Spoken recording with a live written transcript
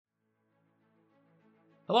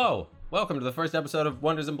Hello, welcome to the first episode of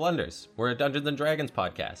Wonders and Blunders. We're a Dungeons and Dragons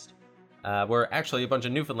podcast. We're actually a bunch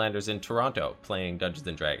of Newfoundlanders in Toronto playing Dungeons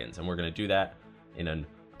and Dragons, and we're going to do that in an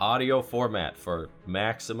audio format for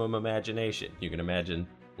maximum imagination. You can imagine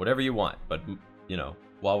whatever you want, but, you know,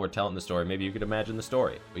 while we're telling the story, maybe you could imagine the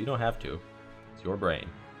story, but you don't have to. It's your brain.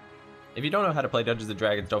 If you don't know how to play Dungeons and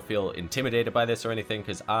Dragons, don't feel intimidated by this or anything,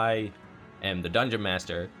 because I am the Dungeon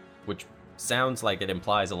Master, which sounds like it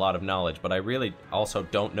implies a lot of knowledge, but I really also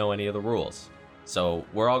don't know any of the rules. So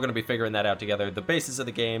we're all going to be figuring that out together. The basis of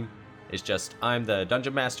the game is just I'm the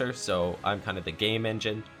Dungeon Master, so I'm kind of the game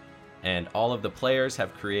engine, and all of the players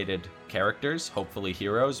have created characters, hopefully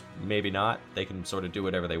heroes, maybe not. They can sort of do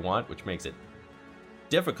whatever they want, which makes it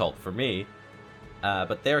difficult for me.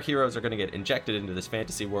 But their heroes are going to get injected into this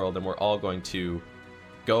fantasy world, and we're all going to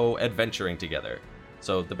go adventuring together.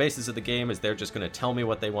 So the basis of the game is they're just going to tell me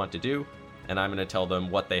what they want to do, and I'm going to tell them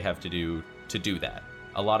what they have to do that.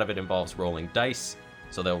 A lot of it involves rolling dice,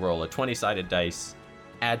 so they'll roll a 20-sided dice,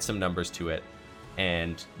 add some numbers to it,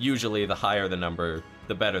 and usually the higher the number,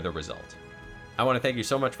 the better the result. I want to thank you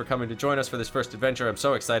so much for coming to join us for this first adventure. I'm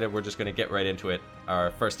so excited. We're just going to get right into it. Our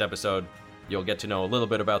first episode, you'll get to know a little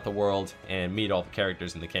bit about the world and meet all the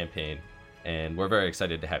characters in the campaign, and we're very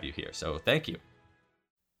excited to have you here, so thank you.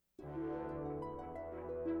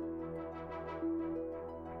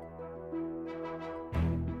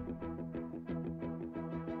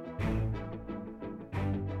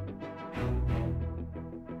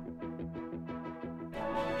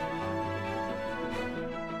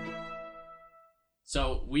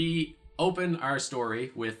 So we open our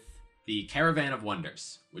story with the Caravan of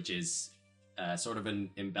Wonders, which is sort of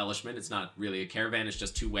an embellishment. It's not really a caravan, it's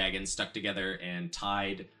just two wagons stuck together and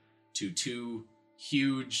tied to two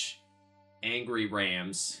huge, angry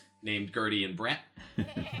rams named Gertie and Brett.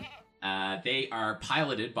 They are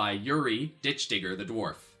piloted by Yuri Ditchdigger, the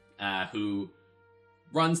dwarf, who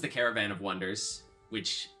runs the Caravan of Wonders,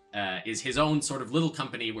 which is his own sort of little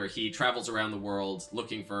company where he travels around the world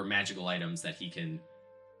looking for magical items that he can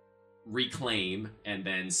reclaim and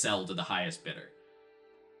then sell to the highest bidder.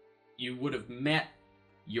 You would have met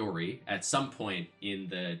Yuri at some point in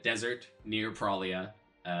the desert near Pralia,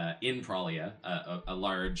 in Pralia, a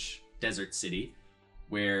large desert city,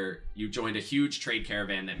 where you joined a huge trade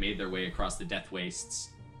caravan that made their way across the Death Wastes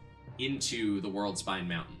into the Worldspine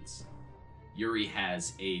Mountains. Yuri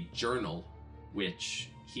has a journal which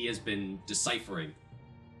he has been deciphering,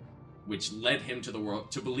 which led him to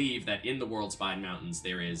believe that in the Worldspine Mountains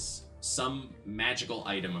there is some magical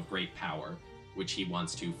item of great power, which he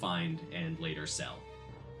wants to find and later sell.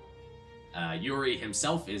 Yuri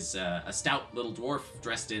himself is a stout little dwarf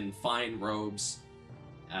dressed in fine robes.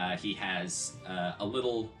 He has a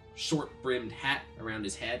little short-brimmed hat around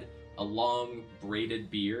his head, a long braided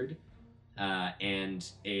beard, and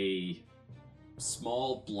a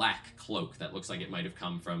small black cloak that looks like it might have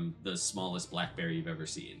come from the smallest blackberry you've ever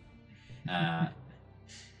seen.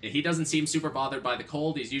 He doesn't seem super bothered by the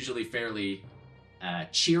cold. He's usually fairly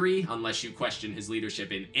cheery, unless you question his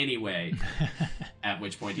leadership in any way, at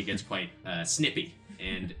which point he gets quite snippy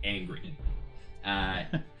and angry.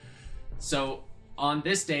 So on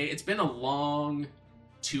this day, it's been a long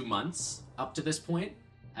 2 months up to this point,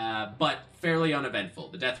 but fairly uneventful.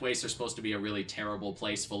 The Death Wastes are supposed to be a really terrible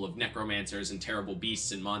place full of necromancers and terrible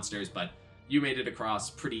beasts and monsters, but you made it across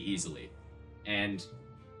pretty easily. And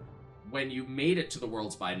when you made it to the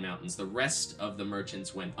Worldspine Mountains, the rest of the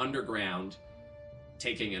merchants went underground,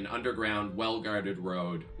 taking an underground, well-guarded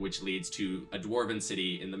road, which leads to a dwarven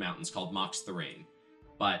city in the mountains called Mox Therain.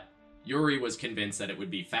 But Yuri was convinced that it would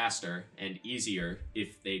be faster and easier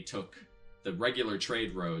if they took the regular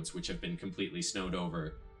trade roads, which have been completely snowed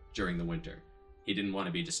over during the winter. He didn't want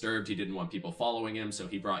to be disturbed, he didn't want people following him, so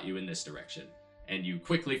he brought you in this direction. And you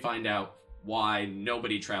quickly find out why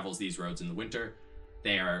nobody travels these roads in the winter.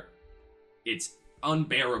 It's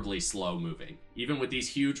unbearably slow moving. Even with these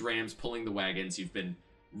huge rams pulling the wagons, you've been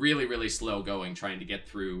really, really slow going, trying to get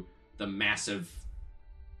through the massive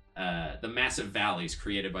valleys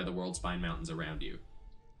created by the Worldspine Mountains around you.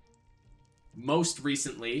 Most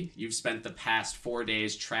recently, you've spent the past 4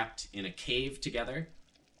 days trapped in a cave together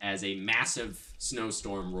as a massive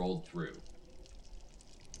snowstorm rolled through.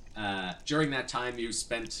 During that time, you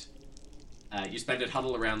spent it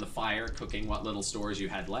huddled around the fire, cooking what little stores you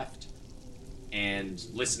had left, and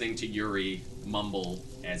listening to Yuri mumble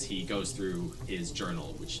as he goes through his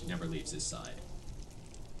journal, which never leaves his side.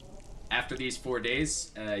 After these 4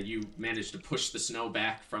 days, you manage to push the snow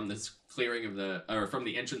back from this clearing from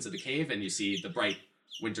the entrance of the cave, and you see the bright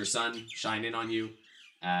winter sun shine in on you.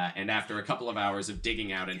 And after a couple of hours of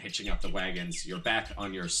digging out and hitching up the wagons, you're back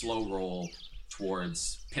on your slow roll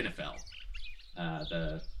towards Pinnefell,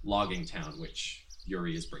 the logging town which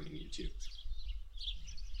Yuri is bringing you to.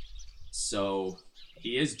 So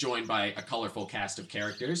he is joined by a colorful cast of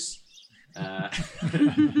characters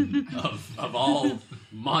of all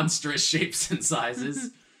monstrous shapes and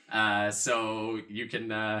sizes. So you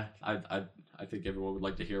can, I think everyone would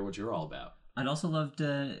like to hear what you're all about. I'd also love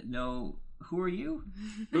to know, who are you?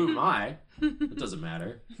 Who am I? It doesn't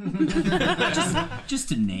matter.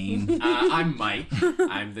 Just a name. I'm Mike.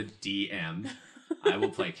 I'm the DM. I will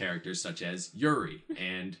play characters such as Yuri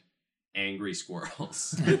and angry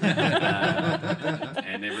squirrels and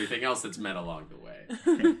everything else that's met along the way.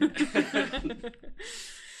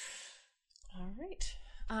 All right.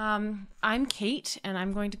 I'm Kate, and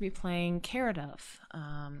I'm going to be playing Karadov.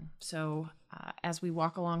 As we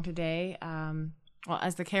walk along today,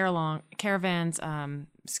 as the caravans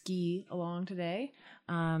ski along today,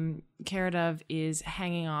 Karadov is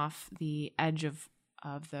hanging off the edge of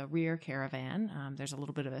the rear caravan. There's a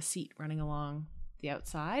little bit of a seat running along the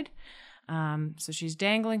outside. So she's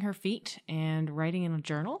dangling her feet and writing in a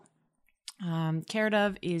journal.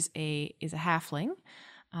 Karadov is a halfling,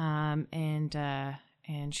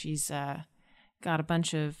 and she's got a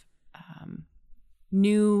bunch of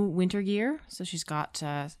new winter gear. So she's got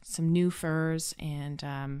some new furs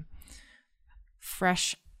and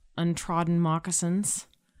fresh, untrodden moccasins.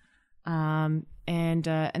 And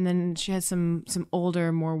then she has some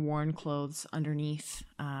older, more worn clothes underneath.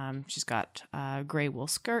 She's got a gray wool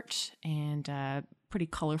skirt and a pretty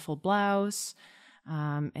colorful blouse,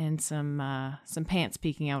 and some pants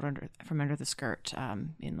peeking out from under the skirt,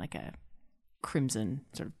 in like a crimson,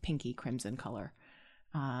 sort of pinky crimson color.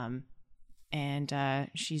 And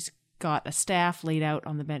she's got a staff laid out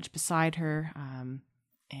on the bench beside her,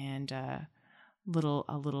 and a little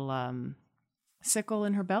sickle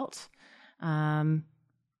in her belt.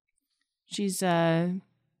 She's very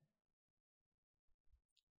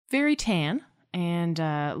tan and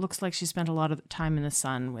looks like she spent a lot of time in the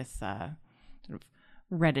sun with sort of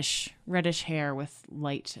reddish hair with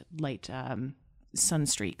light sun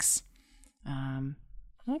streaks. I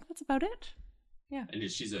think that's about it. Yeah. And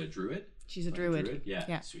she's a druid? She's a druid.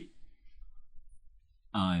 Yeah, sweet.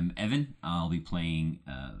 I'm Evan. I'll be playing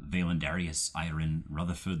Valen Darius Iron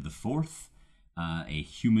Rutherford IV, a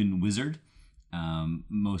human wizard.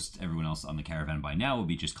 Most everyone else on the caravan by now will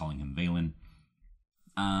be just calling him Valen.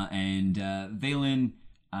 And Valen,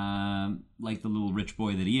 like the little rich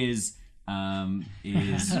boy that he is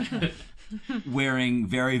wearing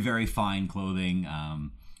very, very fine clothing,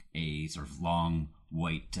 a sort of long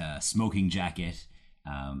white smoking jacket,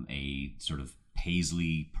 a sort of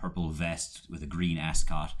paisley purple vest with a green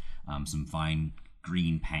ascot, some fine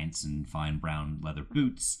green pants and fine brown leather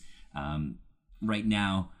boots. Right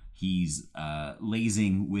now, he's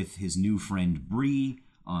lazing with his new friend Bree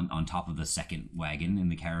on top of the second wagon in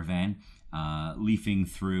the caravan, leafing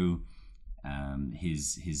through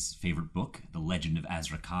his favorite book, The Legend of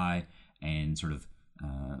Azrakai, and sort of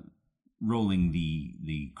rolling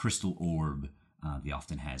the crystal orb that he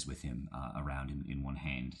often has with him around in one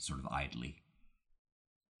hand, sort of idly.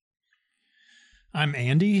 I'm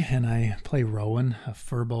Andy, and I play Rowan, a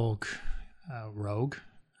Furbolg rogue.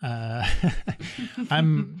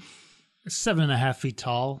 I'm 7.5 feet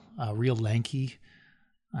tall, real lanky.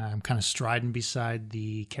 I'm kind of striding beside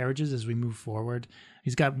the carriages as we move forward.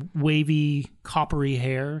 He's got wavy, coppery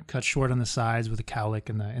hair, cut short on the sides with a cowlick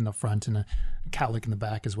in the front and a cowlick in the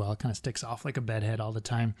back as well. It kind of sticks off like a bedhead all the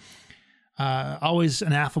time. Always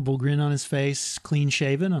an affable grin on his face, clean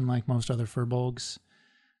shaven, unlike most other Furbolgs.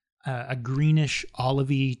 A greenish,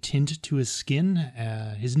 olivey tint to his skin,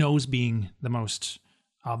 his nose being the most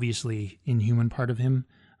obviously inhuman part of him.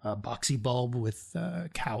 A boxy bulb with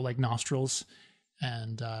cow-like nostrils,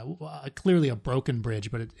 and clearly a broken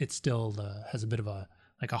bridge, but it still has a bit of a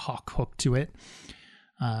hawk hook to it.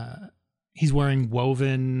 He's wearing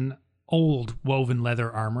old woven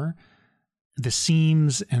leather armor. The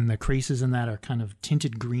seams and the creases in that are kind of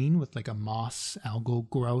tinted green with like a moss algal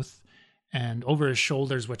growth. And over his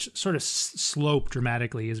shoulders, which sort of slope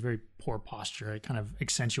dramatically, is very poor posture. It kind of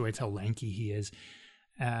accentuates how lanky he is.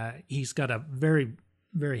 He's got a very,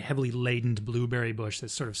 very heavily laden blueberry bush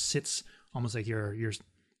that sort of sits almost like your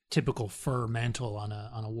typical fur mantle on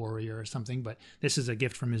a warrior or something. But this is a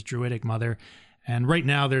gift from his druidic mother. And right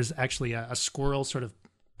now there's actually a squirrel sort of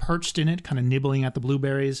perched in it, kind of nibbling at the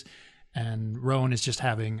blueberries. And Rowan is just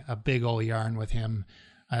having a big old yarn with him.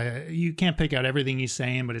 You can't pick out everything he's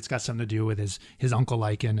saying, but it's got something to do with his uncle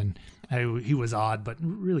Lycan and how he was odd, but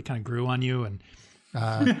really kind of grew on you. And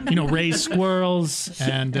raise squirrels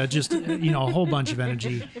and just a whole bunch of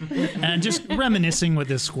energy, and just reminiscing with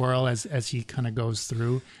this squirrel as he kind of goes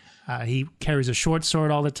through. He carries a short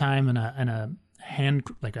sword all the time and a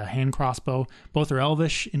hand crossbow. Both are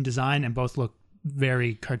elvish in design and both look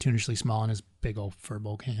very cartoonishly small in his big old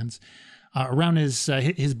furbolg hands. Around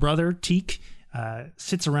his brother Teak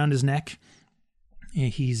sits around his neck.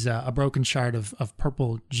 He's a broken shard of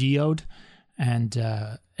purple geode, and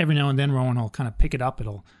every now and then Rowan will kind of pick it up.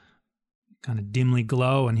 It'll kind of dimly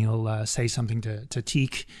glow, and he'll say something to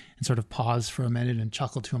Teak and sort of pause for a minute and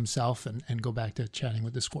chuckle to himself and go back to chatting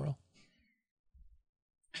with the squirrel.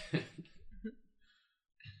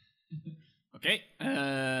 Okay,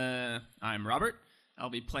 I'm Robert. I'll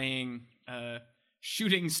be playing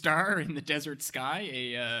Shooting Star in the Desert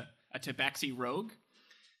Sky, a Tabaxi rogue.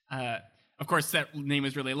 Of course, that name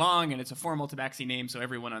is really long, and it's a formal Tabaxi name, so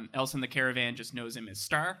everyone else in the caravan just knows him as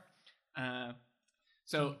Star.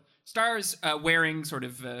 So Star's wearing sort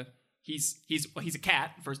of... He's a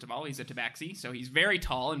cat, first of all. He's a Tabaxi, so he's very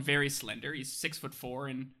tall and very slender. He's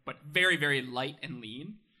 6'4", but very, very light and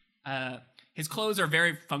lean. His clothes are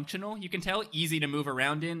very functional, you can tell, easy to move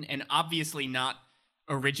around in, and obviously not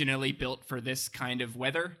originally built for this kind of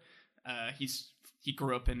weather. He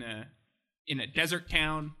grew up in a desert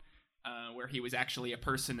town where he was actually a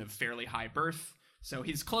person of fairly high birth. So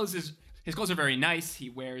his clothes are very nice. He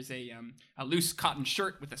wears a loose cotton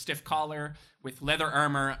shirt with a stiff collar, with leather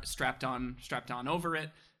armor strapped on over it,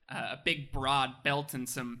 a big broad belt, and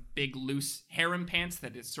some big loose harem pants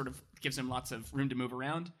that is sort of gives him lots of room to move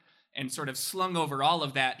around. And sort of slung over all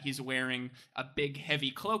of that, he's wearing a big heavy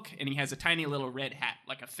cloak, and he has a tiny little red hat,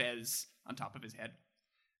 like a fez, on top of his head.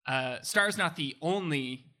 Star's not the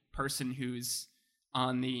only person who's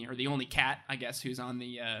on the only cat, I guess, who's on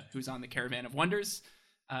the Caravan of Wonders.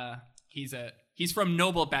 He's from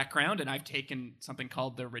noble background, and I've taken something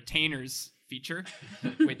called the Retainers feature,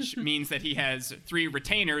 which means that he has 3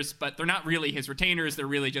 retainers, but they're not really his retainers. They're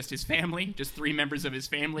really just his family, just 3 members of his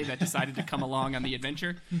family that decided to come along on the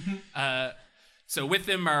adventure. So with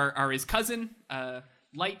them are his cousin,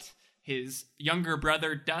 Light, his younger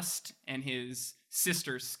brother, Dust, and his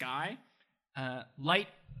sister, Sky. Light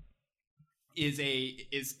is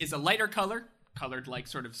a lighter color, colored like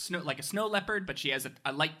sort of snow, like a snow leopard, but she has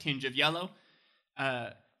a light tinge of yellow.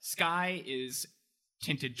 Sky is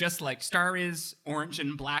tinted just like Star is, orange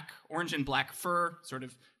and black fur, sort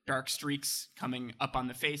of dark streaks coming up on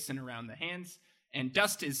the face and around the hands. And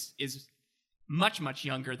Dust is much, much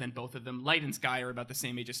younger than both of them. Light and Sky are about the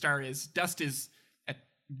same age as Star is. Dust is a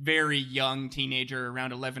very young teenager,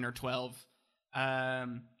 around 11 or 12.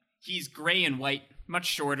 He's gray and white, much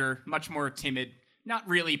shorter, much more timid.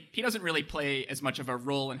 He doesn't really play as much of a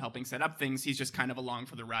role in helping set up things. He's just kind of along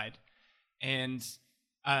for the ride. And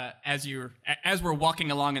as we're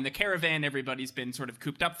walking along in the caravan, everybody's been sort of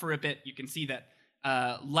cooped up for a bit. You can see that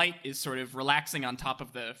Light is sort of relaxing on top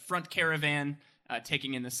of the front caravan,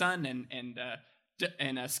 taking in the sun, and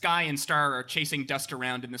Sky and Star are chasing Dust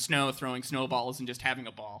around in the snow, throwing snowballs and just having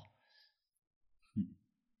a ball.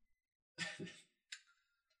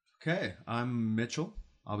 Okay, I'm Mitchell.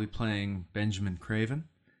 I'll be playing Benjamin Craven.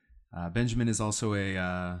 Benjamin is also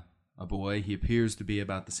a boy. He appears to be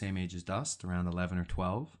about the same age as Dust, around 11 or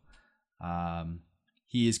 12.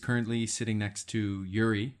 He is currently sitting next to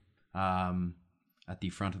Yuri at the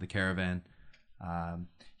front of the caravan.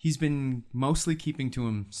 He's been mostly keeping to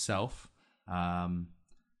himself,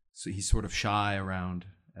 so he's sort of shy around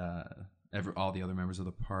all the other members of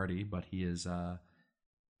the party, but he is,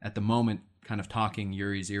 at the moment, kind of talking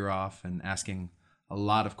Yuri's ear off and asking a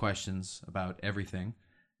lot of questions about everything.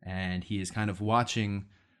 And he is kind of watching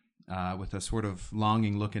with a sort of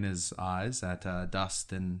longing look in his eyes at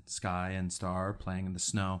Dust and Sky and Star playing in the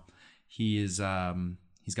snow. He's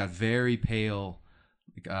got very pale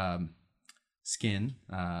skin,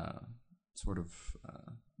 sort of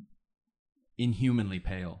inhumanly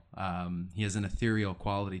pale. He has an ethereal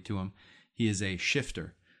quality to him. He is a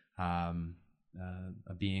shifter, a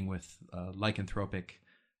being with a lycanthropic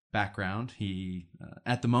background. He,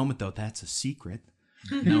 at the moment though, that's a secret.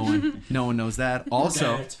 No one knows that.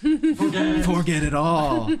 Also, forget it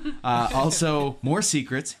all. Also, more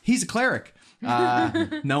secrets. He's a cleric.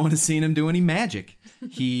 No one has seen him do any magic.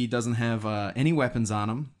 He doesn't have any weapons on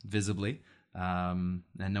him, visibly. And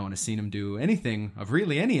no one has seen him do anything of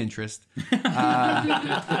really any interest.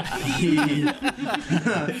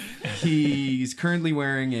 He's currently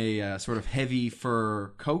wearing a sort of heavy fur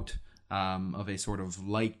coat of a sort of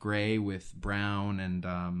light gray with brown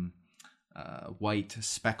and white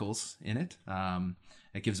speckles in it.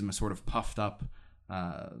 It gives him a sort of puffed up,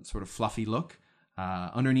 sort of fluffy look.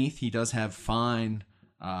 Underneath, he does have fine,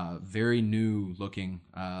 very new looking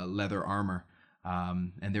leather armor.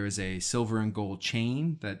 And there is a silver and gold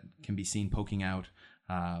chain that can be seen poking out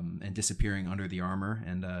and disappearing under the armor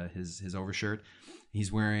and his overshirt.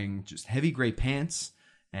 He's wearing just heavy gray pants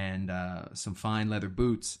and some fine leather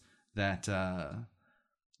boots that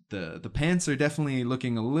the pants are definitely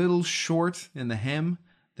looking a little short in the hem.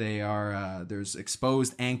 They are there's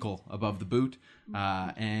exposed ankle above the boot,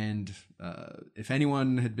 and if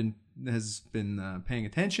anyone has been paying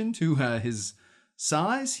attention to his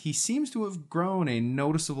size, he seems to have grown a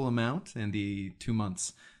noticeable amount in the 2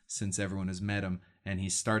 months since everyone has met him, and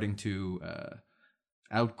he's starting to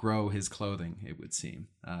outgrow his clothing. It would seem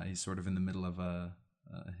he's sort of in the middle of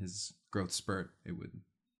his growth spurt.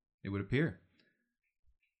 It would appear.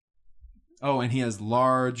 Oh, and he has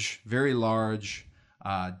large, very large,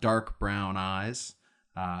 dark brown eyes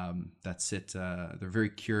that sit. They're very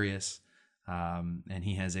curious, and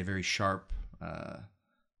he has a very sharp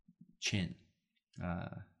chin.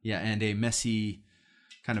 And a messy,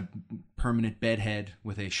 kind of permanent bedhead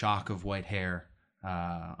with a shock of white hair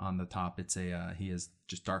on the top. He has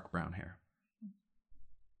just dark brown hair.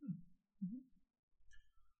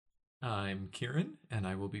 I'm Kieran, and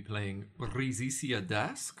I will be playing Brizisia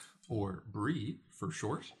Dask, or Bree for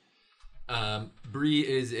short. Bree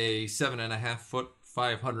is a 7.5 foot,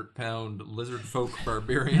 500-pound lizard folk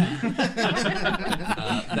barbarian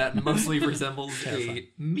that mostly resembles a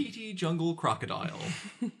meaty jungle crocodile.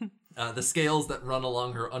 The scales that run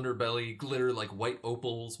along her underbelly glitter like white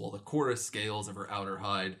opals, while the chorus scales of her outer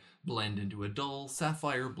hide blend into a dull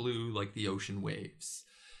sapphire blue like the ocean waves.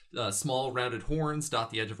 Small rounded horns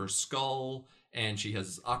dot the edge of her skull, and she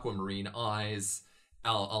has aquamarine eyes,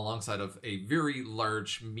 alongside of a very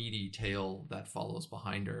large, meaty tail that follows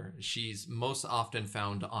behind her. She's most often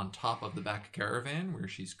found on top of the back caravan, where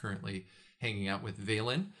she's currently hanging out with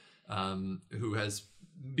Valen, who has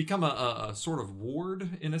become a sort of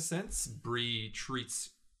ward, in a sense. Bree treats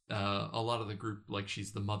a lot of the group like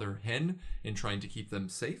she's the mother hen in trying to keep them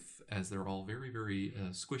safe, as they're all very, very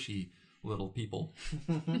squishy little people.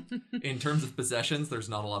 In terms of possessions, there's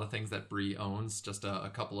not a lot of things that Bree owns, just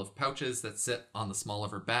a couple of pouches that sit on the small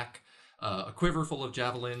of her back, a quiver full of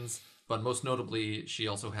javelins, but most notably, she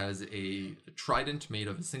also has a trident made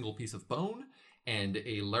of a single piece of bone and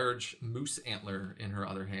a large moose antler in her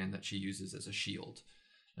other hand that she uses as a shield.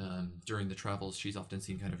 During the travels, she's often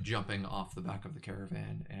seen kind of jumping off the back of the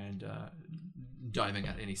caravan and diving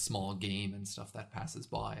at any small game and stuff that passes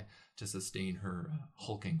by to sustain her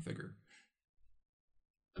hulking figure.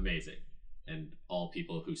 Amazing. And all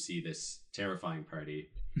people who see this terrifying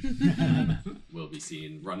party will be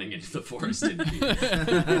seen running into the forest in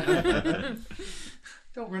fear.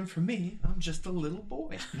 Don't run from me. I'm just a little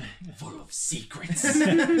boy. Full of secrets.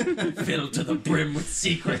 Filled to the brim with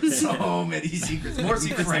secrets. So many secrets. More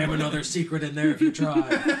secrets. Cram another secret in there if you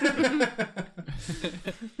try.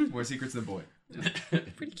 More secrets than boy.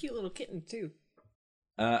 Pretty cute little kitten too.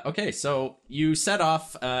 Okay, so you set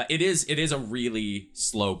off. It is a really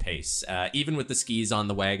slow pace. Even with the skis on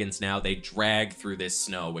the wagons now, they drag through this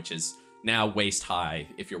snow, which is now waist high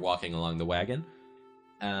if you're walking along the wagon.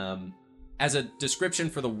 As a description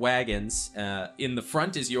for the wagons, in the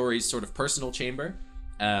front is Yori's sort of personal chamber,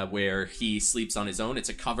 where he sleeps on his own. It's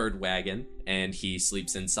a covered wagon, and he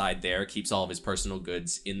sleeps inside there, keeps all of his personal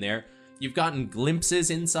goods in there. You've gotten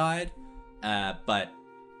glimpses inside, but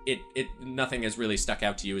it nothing has really stuck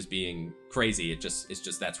out to you as being crazy. It's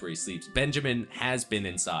just that's where he sleeps. Benjamin has been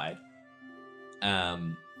inside,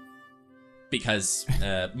 because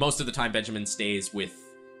most of the time Benjamin stays with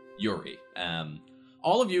Yuri.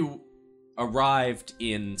 All of you arrived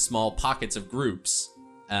in small pockets of groups,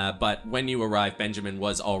 but when you arrived, Benjamin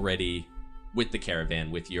was already with the caravan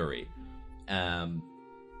with Yuri.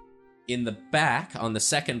 In the back, on the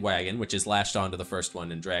second wagon, which is lashed onto the first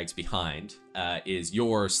one and drags behind, is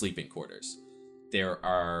your sleeping quarters. There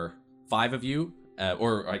are 5 of you,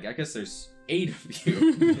 or I guess there's 8 of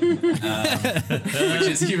you, which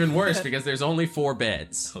is even worse because there's only 4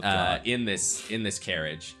 beds in this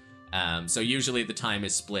carriage. So usually the time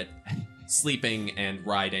is split sleeping and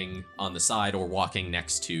riding on the side or walking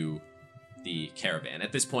next to the caravan.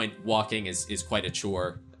 At this point, walking is quite a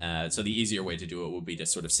chore. So the easier way to do it would be to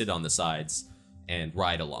sort of sit on the sides and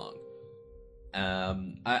ride along.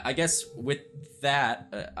 I guess with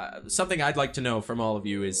that, something I'd like to know from all of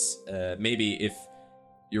you is maybe if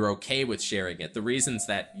you're okay with sharing it, the reasons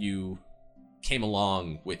that you came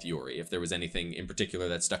along with Yuri, if there was anything in particular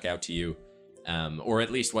that stuck out to you, or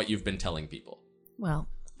at least what you've been telling people. Well,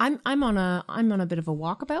 I'm on a bit of a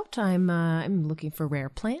walkabout. I'm looking for rare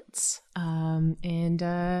plants,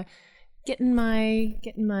 and getting my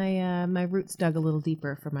my roots dug a little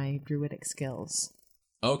deeper for my druidic skills.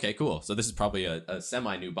 Okay, cool. So this is probably a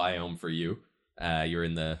semi-new biome for you. You're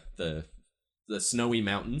in the snowy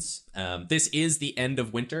mountains. This is the end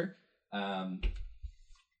of winter.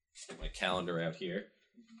 Get my calendar out here.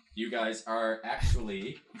 You guys are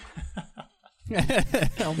actually...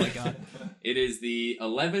 Oh my god. It is the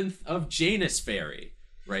 11th of Janus Fairy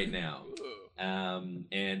right now.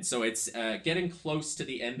 And so it's getting close to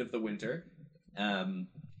the end of the winter.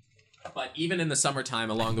 But even in the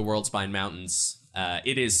summertime along the World Spine Mountains,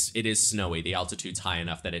 it is snowy. The altitude's high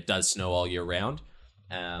enough that it does snow all year round.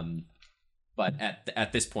 But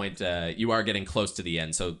at this point, you are getting close to the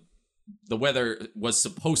end. So the weather was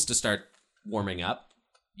supposed to start warming up.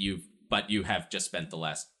 But you have just spent the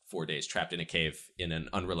last 4 days trapped in a cave in an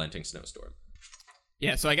unrelenting snowstorm.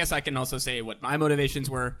 Yeah, so I guess I can also say what my motivations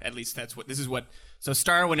were. At least So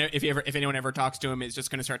Star, if anyone ever talks to him, is just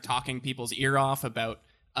going to start talking people's ear off about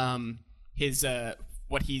his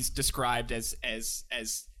what he's described as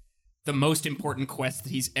the most important quest that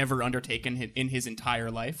he's ever undertaken in his entire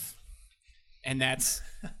life, and that's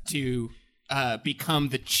to become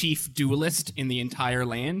the chief duelist in the entire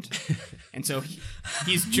land. And so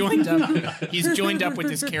he's joined up with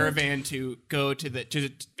this caravan to go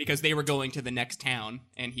because they were going to the next town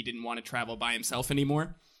and he didn't want to travel by himself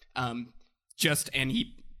anymore. He's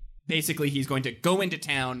going to go into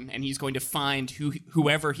town and he's going to find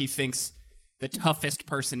whoever he thinks the toughest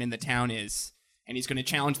person in the town is, and he's going to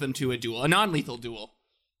challenge them to a duel, a non-lethal duel,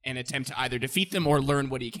 and attempt to either defeat them or learn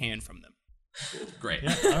what he can from them. Great.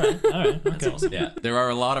 Yeah, all right. That's Okay. awesome. Yeah, there are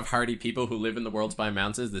a lot of hardy people who live in the World Spine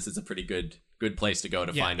Mountains. This is a pretty good place to go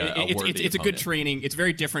to find a worthy it's a good opponent. training. It's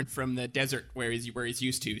very different from the desert where he's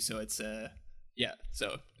used to. So it's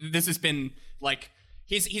So this has been like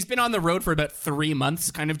he's been on the road for about 3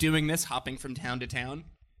 months, kind of doing this, hopping from town to town,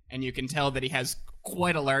 and you can tell that he has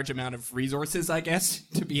quite a large amount of resources, I guess,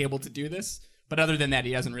 to be able to do this. But other than that,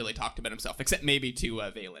 he hasn't really talked about himself, except maybe to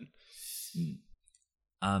Valen.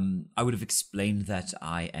 I would have explained that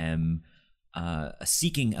I am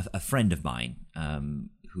seeking a friend of mine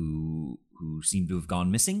who seemed to have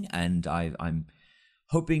gone missing, and I'm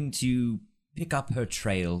hoping to pick up her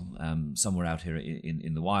trail somewhere out here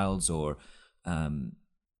in the wilds, or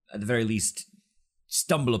at the very least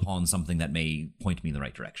stumble upon something that may point me in the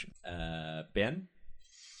right direction. Ben?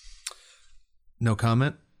 No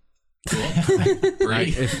comment.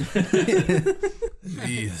 Right.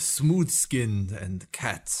 The smooth-skinned and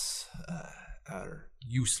cats are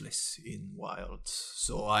useless in wilds,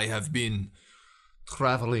 so I have been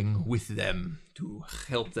traveling with them to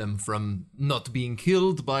help them from not being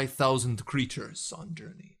killed by 1,000 creatures on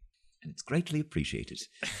journey. And it's greatly appreciated.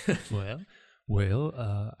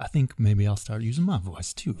 Well, I think maybe I'll start using my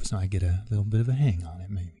voice too, so I get a little bit of a hang on it,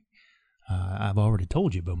 maybe. I've already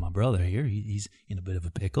told you about my brother here. He's in a bit of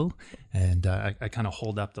a pickle, and I kind of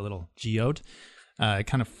hold up the little geode. It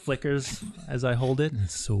kind of flickers as I hold it.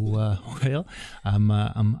 So,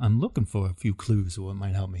 I'm looking for a few clues that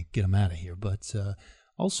might help me get him out of here. But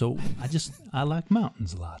also, I like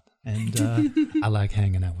mountains a lot, and I like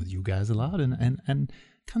hanging out with you guys a lot, and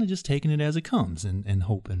kind of just taking it as it comes, and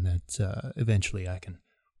hoping that eventually I can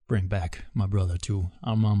bring back my brother to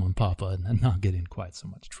our mama and papa and not get in quite so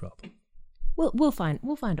much trouble. We'll find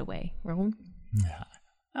a way, Rowan. Yeah,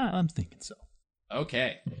 I'm thinking so.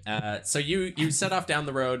 Okay. So you set off down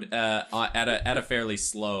the road at a fairly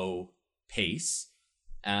slow pace.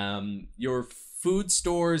 Your food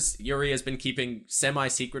stores, Yuri has been keeping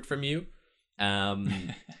semi-secret from you.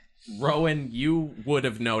 Rowan, you would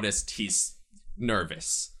have noticed he's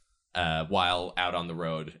nervous while out on the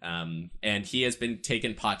road. And he has been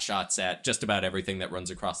taking pot shots at just about everything that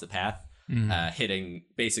runs across the path, hitting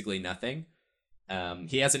basically nothing.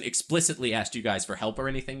 He hasn't explicitly asked you guys for help or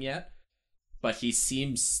anything yet, but he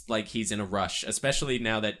seems like he's in a rush, especially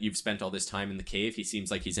now that you've spent all this time in the cave. He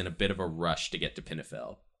seems like he's in a bit of a rush to get to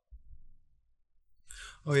Pinnefell.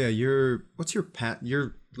 Oh yeah, what's your pat?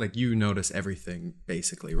 You're like, you notice everything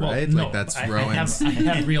basically, right? Well, no, like that's I Rowan's.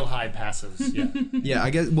 have real high passives. Yeah. Yeah, I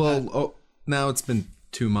guess. Well, now it's been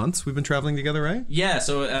 2 months we've been traveling together, right? Yeah,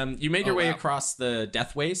 so you made your way wow. across the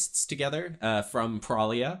Death Wastes together from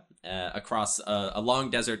Pralia, across a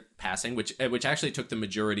long desert passing, which actually took the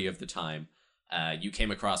majority of the time. You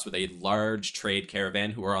came across with a large trade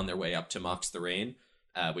caravan who are on their way up to Mox the Rain,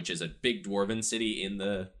 which is a big dwarven city in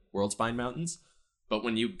the World Spine Mountains. But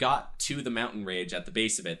when you got to the mountain range at the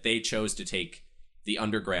base of it, they chose to take the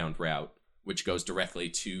underground route, which goes directly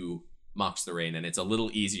to Mox the Rain, and it's a little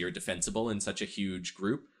easier defensible in such a huge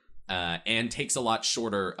group, and takes a lot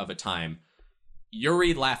shorter of a time.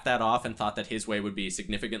 Yuri laughed that off and thought that his way would be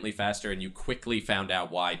significantly faster, and you quickly found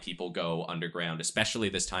out why people go underground, especially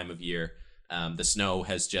this time of year. The snow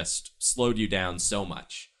has just slowed you down so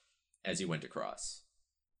much as you went across.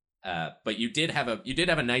 But you did have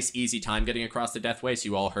a nice, easy time getting across the Deathway, so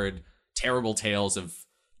you all heard terrible tales of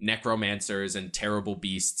necromancers and terrible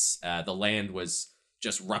beasts. The land was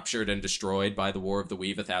just ruptured and destroyed by the War of the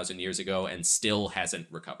Weave 1,000 years ago and still hasn't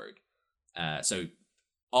recovered. So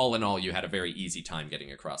all in all, you had a very easy time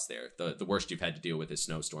getting across there. The worst you've had to deal with is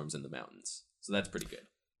snowstorms in the mountains. So that's pretty good.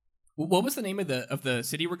 What was the name of the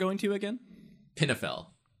city we're going to again? Pinnefell.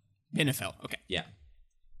 Pinnefell. Okay. Yeah.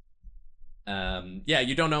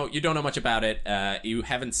 You don't know much about it. You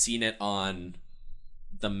haven't seen it on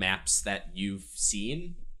the maps that you've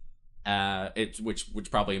seen. Which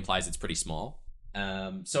probably implies it's pretty small.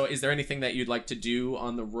 So is there anything that you'd like to do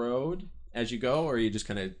on the road as you go, or are you just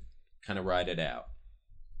kind of ride it out?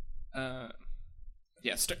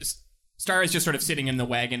 Star is just sort of sitting in the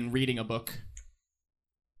wagon reading a book.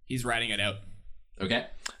 He's riding it out. Okay.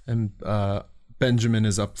 And Benjamin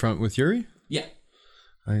is up front with Yuri? Yeah.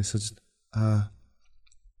 I said,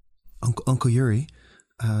 Uncle Yuri,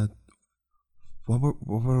 what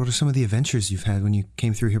were some of the adventures you've had when you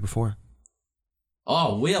came through here before?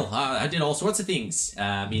 Oh, well, I did all sorts of things.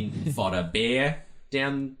 Fought a bear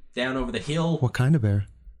down over the hill. What kind of bear?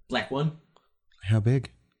 Black one. How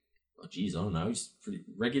big? Oh, geez, I don't know. He's pretty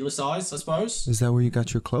regular size, I suppose. Is that where you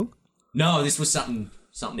got your cloak? No, this was something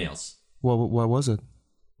else. What was it?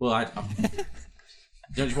 Well,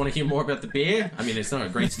 don't you want to hear more about the bear? I mean, it's not a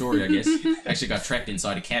great story, I guess. Actually got trapped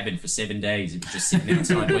inside a cabin for 7 days. It was just sitting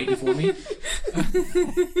outside waiting for me.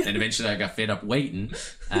 Then eventually I got fed up waiting,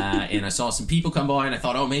 and I saw some people come by, and I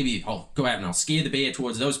thought, oh, maybe I'll go out and I'll scare the bear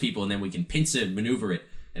towards those people, and then we can pincer maneuver it.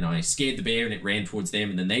 And I scared the bear, and it ran towards them,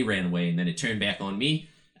 and then they ran away, and then it turned back on me,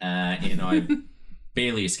 and I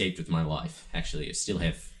barely escaped with my life. Actually, I still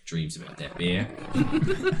have dreams about that bear.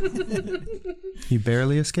 You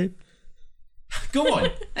barely escaped? Go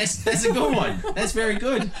on. That's a good one. That's very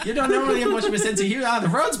good. You don't really have much of a sense of humor. The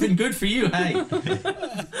road's been good for you, hey.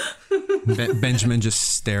 Benjamin just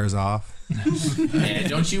stares off. Yeah,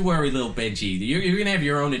 don't you worry, little Benji. You're going to have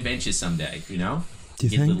your own adventures someday, you know? Do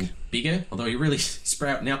you Get think? a little bigger, although you're really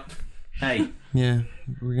sprouting up. Hey. Yeah,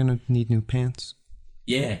 we're going to need new pants.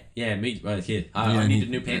 Yeah, me. Here. I needed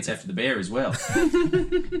new pants after the bear as well.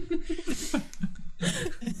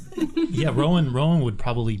 Yeah, Rowan would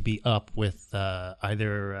probably be up with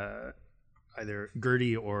either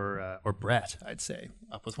Gertie or Brett. I'd say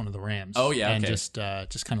up with one of the Rams. Oh yeah, and okay. just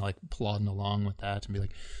kind of like plodding along with that and be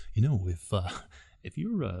like, if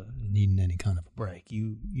you're needing any kind of a break,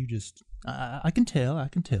 you just I can tell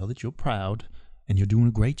that you're proud and you're doing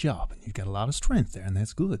a great job and you've got a lot of strength there and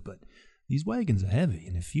that's good. But these wagons are heavy,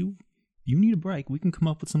 and if you need a break, we can come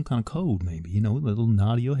up with some kind of code, maybe a little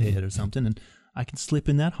nod of your head or something, and I can slip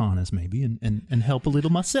in that harness maybe and help a little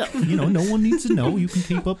myself. No one needs to know. You can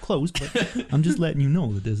keep up close, but I'm just letting you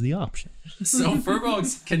know that there's the option. So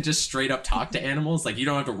furbolgs can just straight up talk to animals. Like, you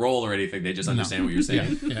don't have to roll or anything. They just understand what you're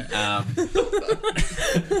saying.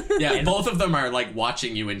 Yeah. Both of them are like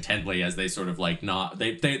watching you intently as they sort of like not.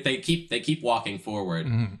 They keep walking forward,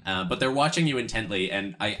 but they're watching you intently.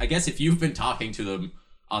 And I guess if you've been talking to them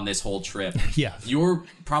on this whole trip, Yeah. you're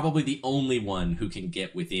probably the only one who can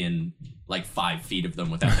get within like 5 feet of them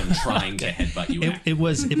without them trying to headbutt you. It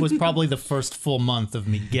was probably the first full month of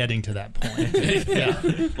me getting to that point.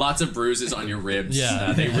 Yeah. Lots of bruises on your ribs.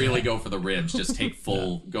 Yeah. They really go for the ribs. Just take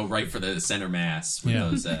full, go right for the center mass with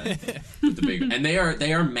those, with the big, and they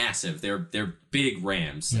are massive. They're big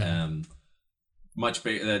rams. Yeah. Much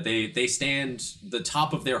bigger. They stand. The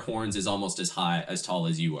top of their horns is almost as tall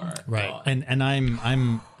as you are. Right. And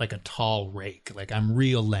I'm like a tall rake. Like I'm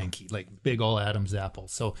real lanky, like big old Adam's apple.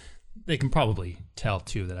 So they can probably tell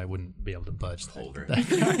too that I wouldn't be able to budge.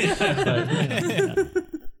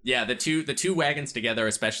 Yeah, the two wagons together,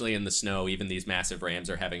 especially in the snow, even these massive rams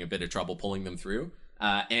are having a bit of trouble pulling them through.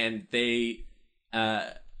 And they,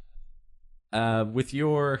 with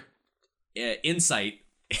your insight,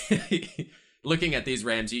 looking at these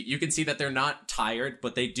rams, you can see that they're not tired,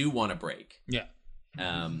 but they do want to break. Yeah.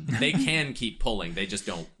 They can keep pulling. They just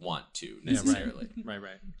don't want to necessarily. Right.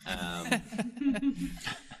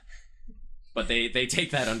 But they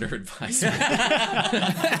take that under advisement.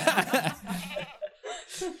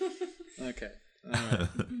 Okay.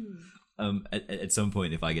 At some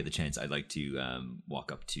point, if I get the chance, I'd like to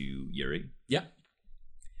walk up to Yuri. Yeah.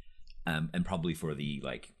 And probably for the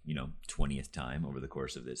 20th time over the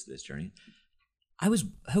course of this journey. I was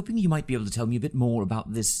hoping you might be able to tell me a bit more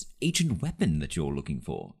about this ancient weapon that you're looking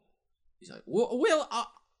for. He's like, well,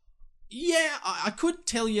 Yeah, I could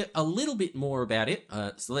tell you a little bit more about it.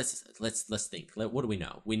 So let's think. What do we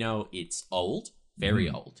know? We know it's old, very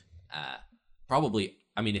old. Probably,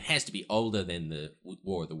 I mean, it has to be older than the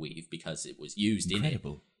War of the Weave because it was used in it.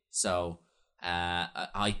 So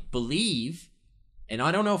I believe, and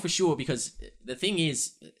I don't know for sure because the thing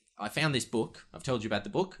is, I found this book. I've told you about the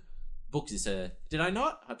book. Book is did I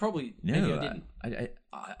not? I probably maybe I didn't.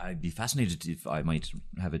 I'd be fascinated if I might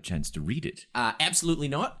have a chance to read it. Absolutely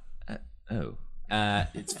not.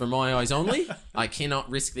 It's for my eyes only. I cannot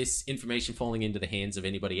risk this information falling into the hands of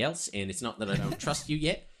anybody else, and it's not that I don't trust you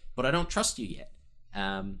yet, but I don't trust you yet.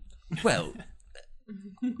 Well,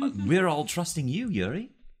 we're all trusting you,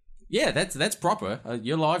 Yuri. Yeah, that's proper.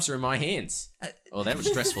 Your lives are in my hands. Oh, that was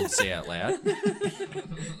stressful to say out loud.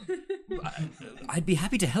 I'd be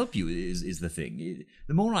happy to help you, is the thing.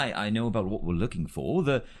 The more I know about what we're looking for,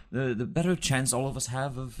 the better chance all of us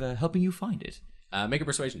have of helping you find it. Make a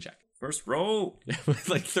persuasion check. First roll.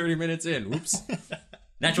 Like 30 minutes in. Whoops.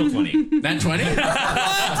 Natural 20. Nat 20?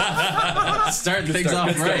 Starting things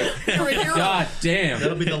off right. God damn.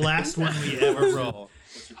 That'll be the last one we ever roll.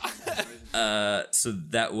 So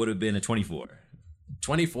that would have been a 24.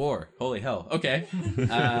 24. Holy hell. Okay.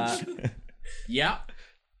 Yeah.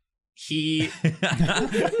 He...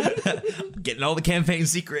 Getting all the campaign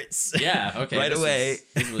secrets. Yeah, okay. Right away.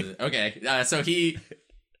 Okay, so he...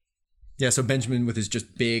 Yeah, so Benjamin with his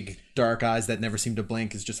just big dark eyes that never seem to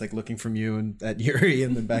blink is just like looking from you and at Yuri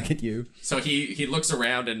and then back at you. So he looks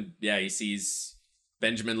around and he sees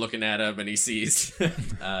Benjamin looking at him and he sees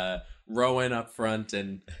Rowan up front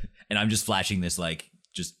and I'm just flashing this like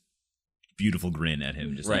just beautiful grin at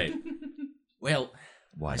him. Just right. Like, well,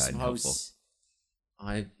 wide-eyed I and helpful. suppose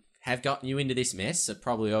I have gotten you into this mess. I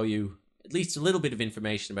probably owe you at least a little bit of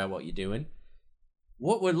information about what you're doing.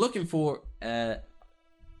 What we're looking for,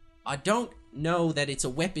 I don't know that it's a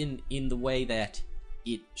weapon in the way that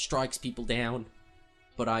it strikes people down,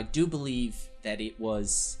 but I do believe that it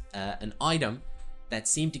was an item that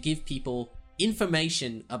seemed to give people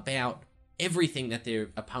information about everything that their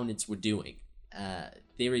opponents were doing.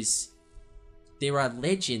 There are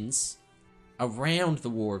legends around the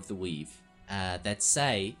War of the Weave that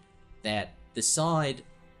say that the side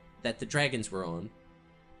that the dragons were on,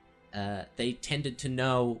 they tended to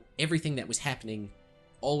know everything that was happening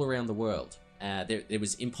all around the world. It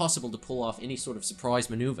was impossible to pull off any sort of surprise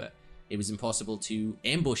maneuver. It was impossible to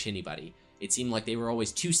ambush anybody. It seemed like they were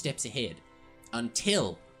always 2 steps ahead.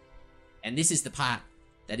 Until, and this is the part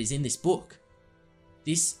that is in this book,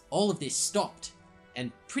 all of this stopped.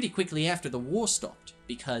 And pretty quickly after the war stopped,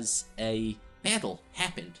 because a battle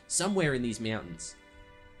happened somewhere in these mountains,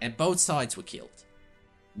 and both sides were killed.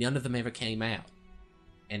 None of them ever came out.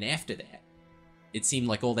 And after that, it seemed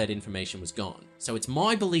like all that information was gone. So it's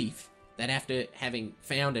my belief that after having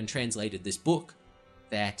found and translated this book,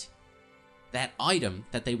 that item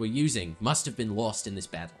that they were using must have been lost in this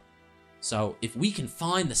battle. So if we can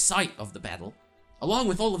find the site of the battle, along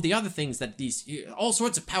with all of the other things that all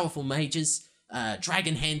sorts of powerful mages,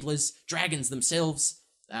 dragon handlers, dragons themselves,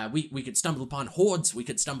 we could stumble upon hordes, we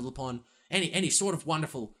could stumble upon any sort of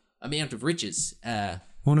wonderful amount of riches.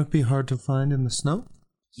 Won't it be hard to find in the snow?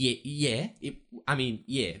 Yeah.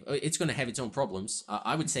 It's going to have its own problems.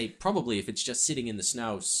 I would say probably if it's just sitting in the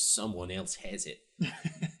snow, someone else has it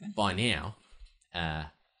by now.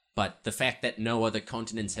 But the fact that no other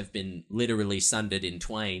continents have been literally sundered in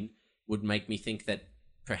twain would make me think that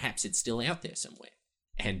perhaps it's still out there somewhere.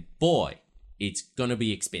 And boy, it's going to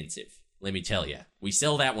be expensive. Let me tell you. We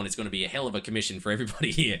sell that one, it's going to be a hell of a commission for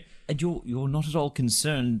everybody here. And you're not at all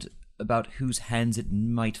concerned about whose hands it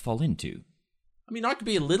might fall into? I mean, I could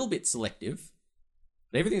be a little bit selective,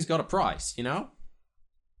 but everything's got a price, you know?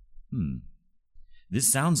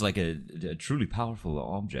 This sounds like a truly powerful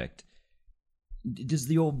object. Does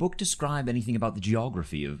your book describe anything about the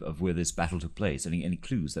geography of where this battle took place? Any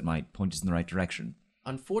clues that might point us in the right direction?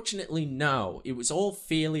 Unfortunately, no. It was all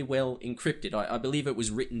fairly well encrypted. I believe it was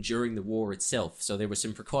written during the war itself, so there were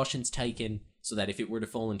some precautions taken so that if it were to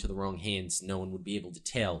fall into the wrong hands, no one would be able to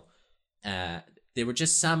tell. There were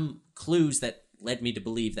just some clues that led me to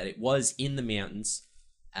believe that it was in the mountains,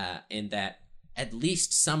 and that at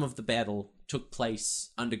least some of the battle took place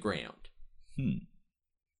underground.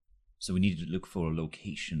 So we need to look for a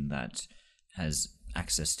location that has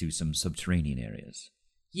access to some subterranean areas.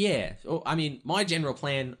 Yeah, I mean, my general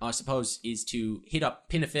plan, I suppose, is to hit up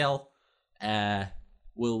Pinnefell.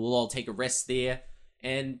 We'll all take a rest there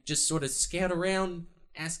and just sort of scout around,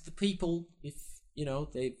 ask the people if,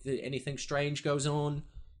 anything strange goes on,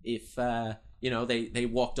 if, they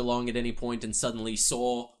walked along at any point and suddenly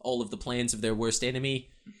saw all of the plans of their worst enemy,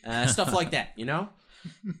 stuff like that,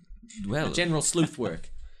 Well, General sleuth work.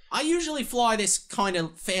 I usually fly this kind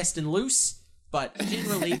of fast and loose, but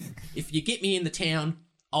generally, if you get me in the town,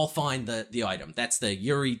 I'll find the item. That's the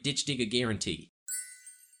Yuri Ditch Digger guarantee.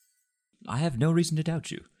 I have no reason to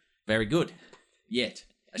doubt you. Very good. Yet.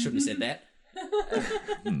 I shouldn't have said that.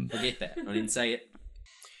 Forget that. I didn't say it.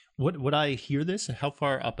 Would I hear this? How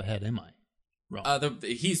far up ahead am I? Ron?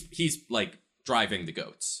 He's like driving the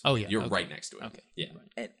goats. Oh, yeah, You're okay. right next to him. Okay. Yeah.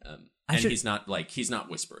 I should- he's not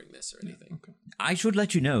whispering this or anything. Okay. I should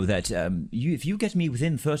let you know that if you get me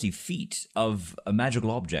within 30 feet of a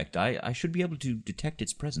magical object, I should be able to detect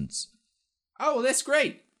its presence. Oh, well, that's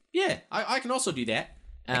great. Yeah, I can also do that.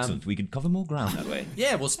 Excellent. We can cover more ground that way.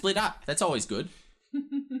 Yeah, we'll split up. That's always good.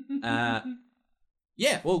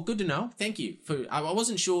 Yeah, well, good to know. Thank you. I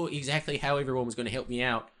wasn't sure exactly how everyone was going to help me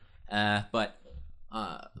out, but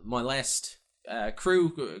my last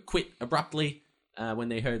crew quit abruptly when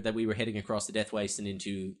they heard that we were heading across the Death Waste and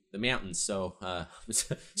into the mountains, so I'm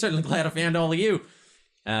certainly glad I found all of you.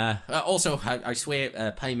 Also, I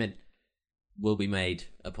swear payment will be made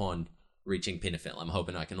upon reaching Pinafel. I'm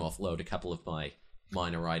hoping I can offload a couple of my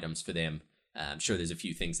minor items for them. I'm sure there's a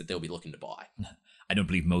few things that they'll be looking to buy. I don't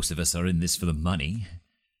believe most of us are in this for the money.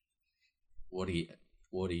 What are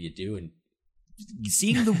you doing?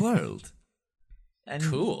 Seeing the world. And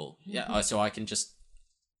Cool. Yeah, so I can just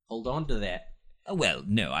hold on to that. Well,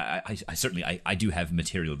 no, I certainly I do have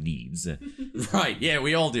material needs. Right, yeah,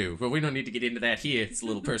 we all do. But we don't need to get into that here. It's a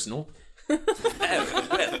little personal.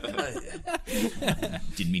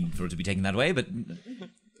 Didn't mean for it to be taken that way, but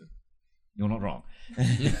you're not wrong.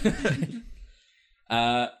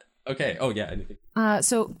 Okay. Oh, yeah. Anything?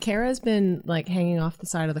 So Kara's been like hanging off the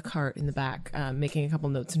side of the cart in the back, making a couple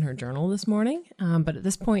notes in her journal this morning. But at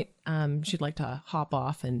this point, she'd like to hop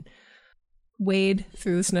off and wade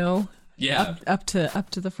through the snow. Yeah. Up to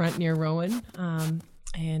the front near Rowan,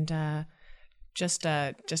 and just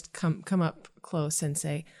come up close and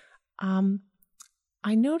say,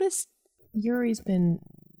 I noticed Yuri's been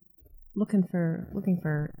looking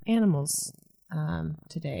for animals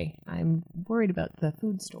today. I'm worried about the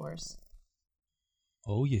food stores.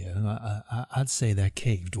 Oh, yeah. I'd say that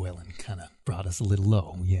cave dwelling kind of brought us a little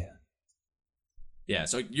low, yeah. Yeah,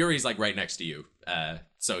 so Yuri's like right next to you.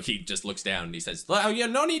 So he just looks down and he says, "Oh yeah,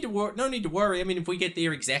 no need to worry. I mean, if we get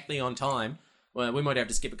there exactly on time, well, we might have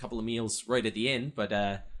to skip a couple of meals right at the end, but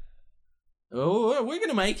we're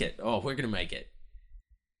gonna make it. Oh, we're gonna make it."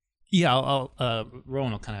 Yeah,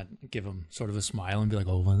 Rowan will kind of give him sort of a smile and be like,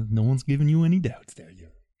 "Oh, well, no one's giving you any doubts there,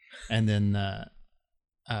 Yuri." And then,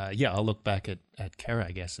 I'll look back at Kara,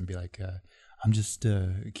 I guess, and be like, "I'm just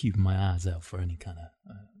keeping my eyes out for any kind of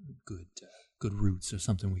good roots or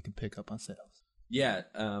something we could pick up ourselves." Yeah.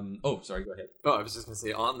 Sorry. Go ahead. Oh, I was just going to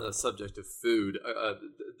say, on the subject of food,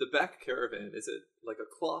 the back caravan, is it like a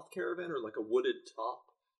cloth caravan or like a wooded top?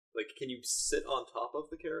 Like, can you sit on top of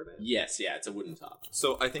the caravan? Yes. Yeah. It's a wooden top.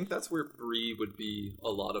 So I think that's where Bree would be a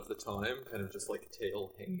lot of the time, kind of just like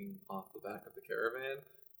tail hanging off the back of the caravan.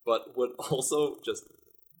 But would also just,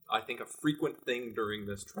 I think a frequent thing during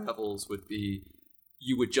this travels would be,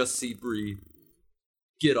 you would just see Bree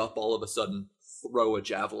get up all of a sudden, throw a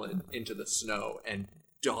javelin into the snow, and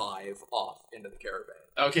dive off into the caravan.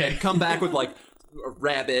 Okay. And come back with like a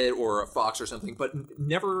rabbit or a fox or something, but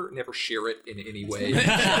never share it in any way.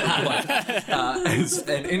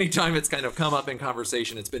 And anytime it's kind of come up in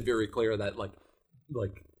conversation, it's been very clear that like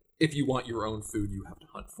if you want your own food, you have to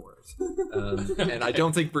hunt for it. And I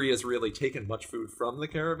don't think Bree has really taken much food from the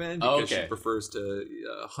caravan because she prefers to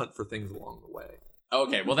hunt for things along the way.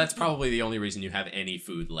 Okay, well, that's probably the only reason you have any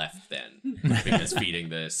food left then, because feeding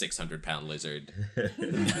the 600-pound lizard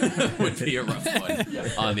would be a rough one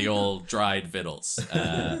on the old dried victuals.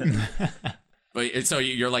 But so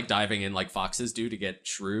you're like diving in like foxes do to get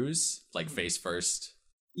shrews, like face first.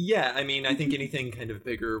 Yeah, I mean, I think anything kind of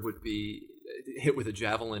bigger would be hit with a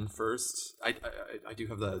javelin first. I do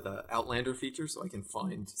have the Outlander feature, so I can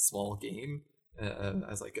find small game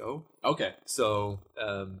as I go. Okay. So.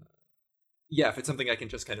 Yeah, if it's something I can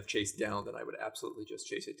just kind of chase down, then I would absolutely just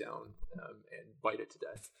chase it down and bite it to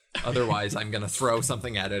death. Otherwise, I'm going to throw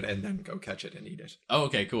something at it and then go catch it and eat it. Oh,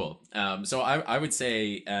 okay, cool. So I would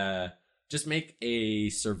say just make a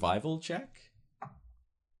survival check.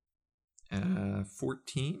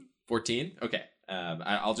 14? 14? Okay.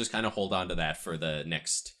 I'll just kind of hold on to that for the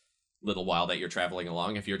next little while that you're traveling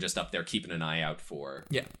along. If you're just up there keeping an eye out for...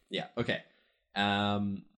 Yeah. Yeah, okay.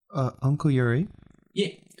 Uncle Yuri? Yeah.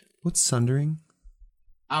 What's sundering?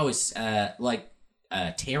 I was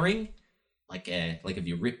tearing, like if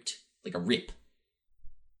you ripped, like a rip,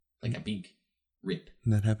 like a big rip.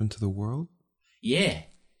 And that happened to the world? Yeah,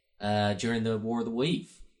 during the War of the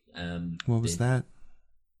Weave. What was that?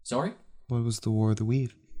 Sorry? What was the War of the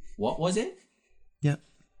Weave? What was it? Yeah.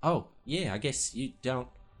 Oh, yeah, I guess you don't.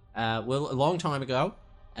 Well, a long time ago,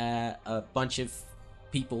 a bunch of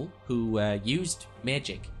people who used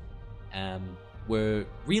magic were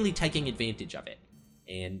really taking advantage of it.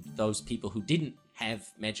 And those people who didn't have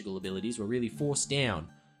magical abilities were really forced down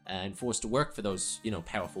and forced to work for those,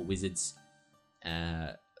 powerful wizards.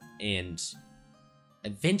 And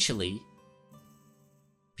eventually,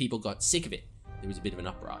 people got sick of it. There was a bit of an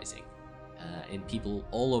uprising. And people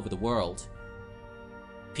all over the world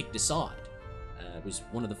picked a side. It was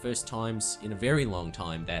one of the first times in a very long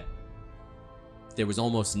time that there was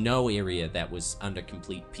almost no area that was under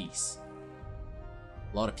complete peace.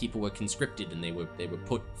 A lot of people were conscripted and they were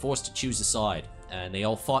forced to choose a side, and they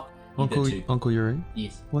all fought. Uncle Yuri?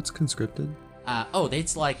 Yes. What's conscripted?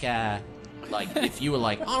 It's like if you were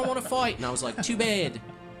like, I don't want to fight, and I was like, too bad,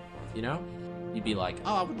 you'd be like,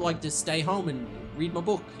 I would like to stay home and read my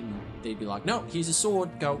book, and they'd be like, no, here's a sword,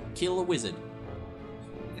 go kill a wizard.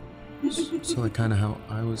 So like kind of how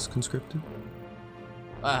I was conscripted?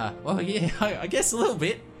 Well, yeah, I guess a little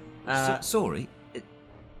bit. Sorry,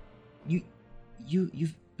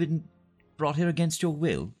 you've been brought here against your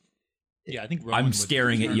will. Yeah, I think I'm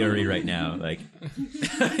staring at Yuri right now. Like,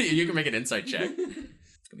 you can make an insight check.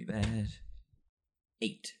 It's gonna be bad.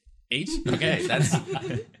 8. 8? Okay, that's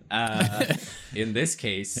in this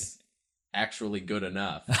case actually good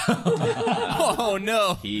enough. Oh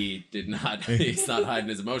no! He's not hiding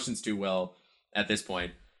his emotions too well at this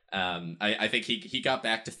point. I think he got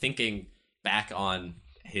back to thinking back on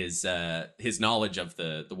his knowledge of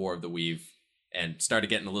the War of the Weave and started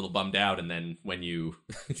getting a little bummed out. And then when you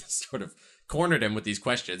sort of cornered him with these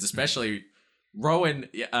questions, especially Rowan,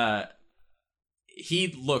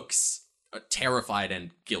 he looks terrified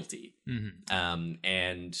and guilty.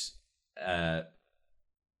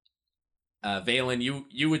 Valen,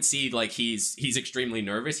 you would see like he's extremely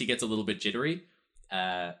nervous. He gets a little bit jittery,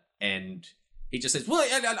 and he just says, "Well,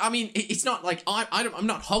 I mean, it's not like I'm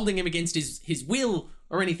not holding him against his will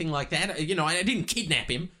or anything like that. I didn't kidnap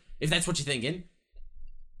him. If that's what you're thinking."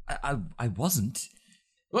 I wasn't.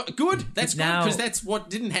 Well, good. That's good now, because that's what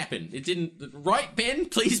didn't happen. It didn't. Right, Ben?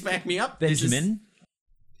 Please back me up. Benjamin.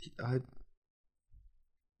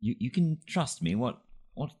 You can trust me. What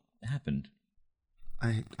happened?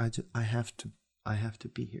 I have to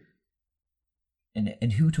be here.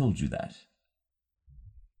 And who told you that?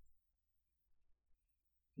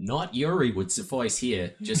 Not Yuri would suffice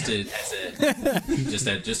here. Just a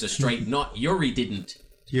straight. Not Yuri didn't.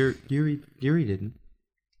 Yuri didn't.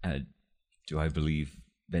 Do I believe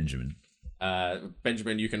Benjamin?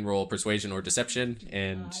 Benjamin, you can roll persuasion or deception,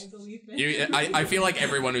 and I believe Benjamin. I feel like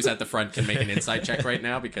everyone who's at the front can make an insight check right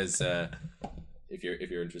now because if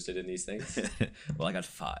you're interested in these things. Well, I got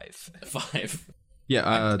 5. 5.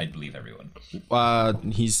 Yeah, I believe everyone.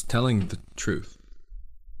 He's telling the truth,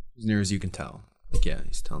 as near as you can tell. Yeah,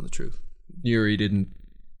 he's telling the truth. Yuri didn't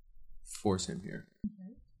force him here.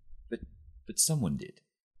 But someone did.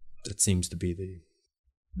 That seems to be the.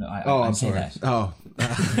 No, I'm sorry. That. Oh.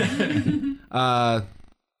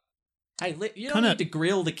 Hey, you don't need to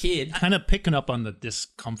grill the kid. Kind of picking up on the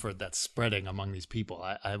discomfort that's spreading among these people.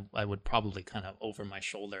 I would probably kind of over my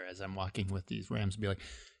shoulder as I'm walking with these rams be like,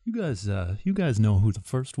 you guys know who the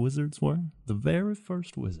first wizards were? The very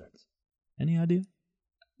first wizards. Any idea?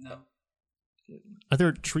 No. Are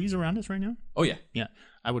there trees around us right now? Oh, yeah. Yeah.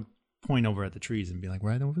 I would point over at the trees and be like,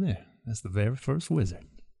 right over there. That's the very first wizard.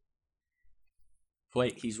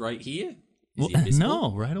 Wait, he's right here? Well,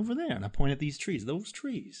 no, right over there. And I point at these trees. Those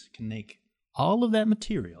trees can make all of that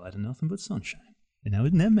material out of nothing but sunshine. And now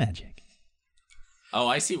isn't that magic? Oh,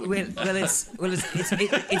 I see.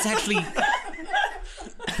 It's actually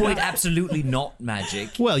quite absolutely not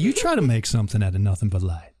magic. Well, you try to make something out of nothing but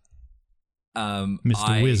light.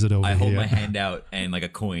 Mr. Wizard over here. I hold my hand out and like a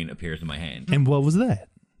coin appears in my hand. And what was that?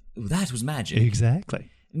 That was magic. Exactly.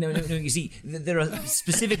 No. You see, there are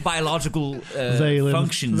specific biological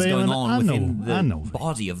functions going on within the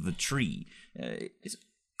body of the tree.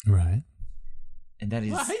 Right. And that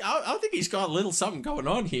is. Well, I think he's got a little something going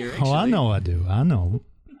on here. Actually. Oh, I know I do. I know.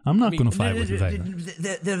 I'm not going to fight with you,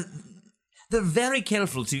 Valen. They're very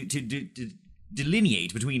careful to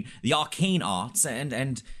delineate between the arcane arts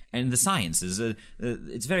and the sciences.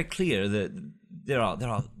 It's very clear that there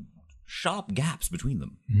are sharp gaps between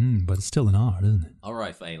them. But it's still an art, isn't it? All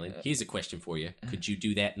right, Valen. Here's a question for you. Could you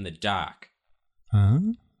do that in the dark? Huh?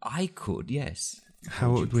 I could, yes.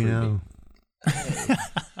 How would we know?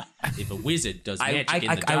 If a wizard does magic in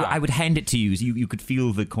the dark. I would hand it to you so you could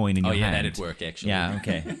feel the coin in your hand. Oh, yeah, that'd work, actually. Yeah,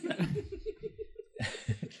 okay.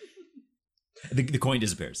 The coin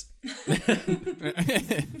disappears.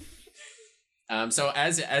 So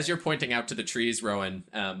as you're pointing out to the trees, Rowan,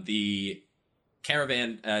 the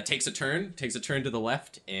caravan takes a turn to the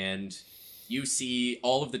left, and you see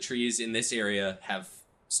all of the trees in this area have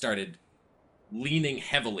started leaning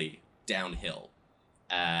heavily downhill.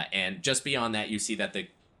 And just beyond that, you see that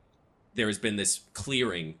there has been this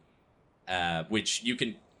clearing, which you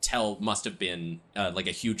can tell must have been like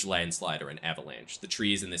a huge landslide or an avalanche. The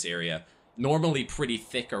trees in this area, normally pretty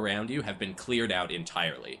thick around you, have been cleared out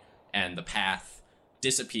entirely, and the path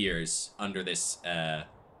disappears under this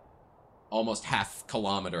almost half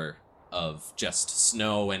kilometer of just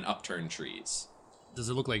snow and upturned trees. Does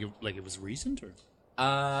it look like it was recent, or?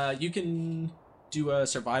 You can do a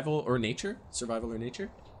survival or nature. 16?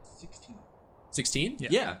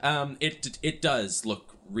 Yeah. It does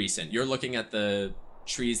look recent. You're looking at the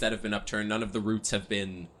trees that have been upturned. None of the roots have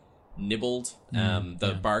been nibbled.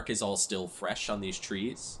 The bark is all still fresh on these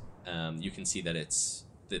trees. You can see that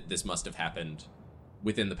this must have happened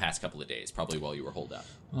within the past couple of days, probably while you were holed up.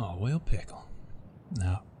 Oh, well, pickle.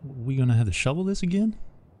 Now, we gonna have to shovel this again?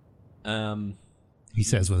 He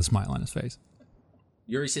says with a smile on his face.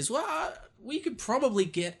 Yuri says, well, we could probably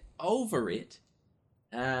get over it.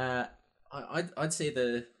 I'd say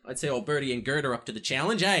old Bertie and Gert are up to the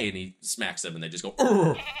challenge, eh? And he smacks them and they just go,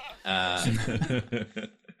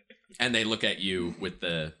 and they look at you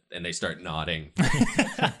and they start nodding.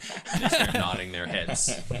 They start nodding their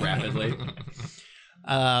heads rapidly.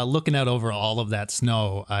 Looking out over all of that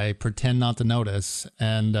snow, I pretend not to notice,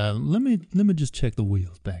 and let me just check the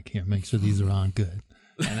wheels back here, make sure these are on good,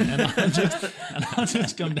 and I'll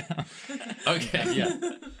just come down. Okay, yeah.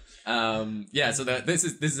 So this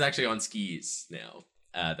is actually on skis now.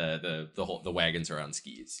 The wagons are on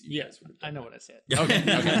skis. Yes, I know what I said. Okay.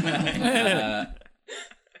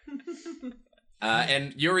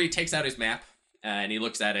 And Yuri takes out his map and he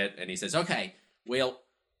looks at it and he says, "Okay, well,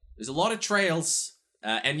 there's a lot of trails."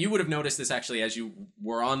 And you would have noticed this actually as you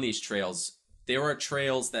were on these trails. There are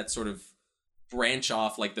trails that sort of branch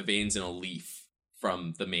off like the veins in a leaf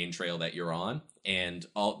from the main trail that you're on. And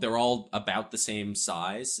they're all about the same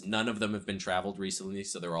size. None of them have been traveled recently,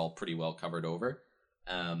 so they're all pretty well covered over.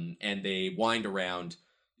 And they wind around.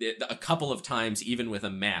 A couple of times, even with a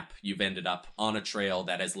map, you've ended up on a trail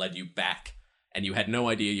that has led you back. And you had no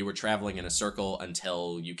idea you were traveling in a circle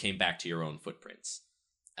until you came back to your own footprints.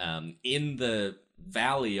 In the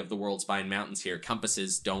valley of the World Spine Mountains here,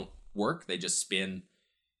 compasses don't work. They just spin.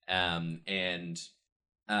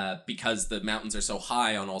 Because the mountains are so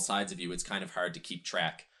high on all sides of you, it's kind of hard to keep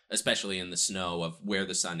track, especially in the snow, of where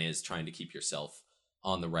the sun is, trying to keep yourself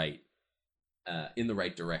on the right, in the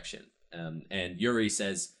right direction. And Yuri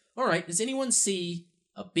says, all right, does anyone see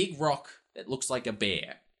a big rock that looks like a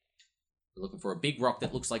bear? We're looking for a big rock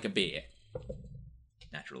that looks like a bear.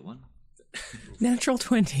 Natural one. Natural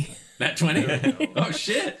 20. Nat 20? Oh,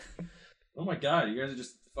 shit. Oh, my God. You guys are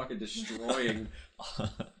just fucking destroying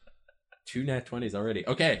 2 Nat 20s already.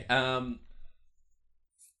 Okay.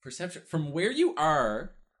 Perception. From where you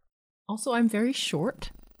are... Also, I'm very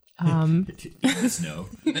short. Snow.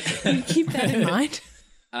 Keep that in mind.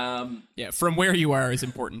 Yeah, from where you are is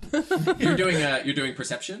important. You're doing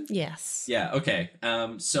perception? Yes. Yeah, okay.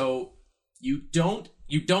 So you don't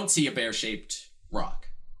see a bear-shaped rock.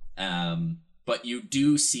 But you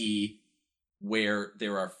do see where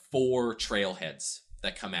there are 4 trailheads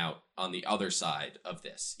that come out on the other side of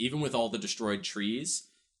this. Even with all the destroyed trees,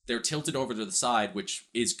 they're tilted over to the side, which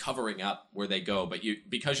is covering up where they go. But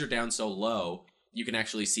because you're down so low, you can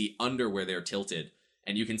actually see under where they're tilted,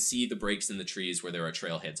 and you can see the breaks in the trees where there are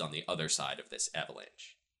trailheads on the other side of this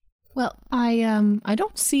avalanche. Well, I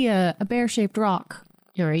don't see a bear-shaped rock,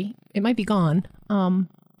 Yuri. It might be gone.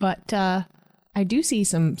 But I do see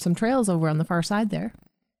some trails over on the far side there.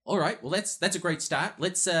 All right, well that's a great start.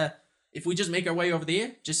 Let's if we just make our way over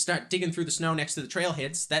there, just start digging through the snow next to the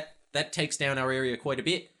trailheads. That takes down our area quite a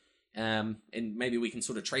bit. And maybe we can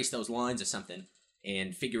sort of trace those lines or something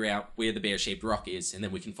and figure out where the bear-shaped rock is, and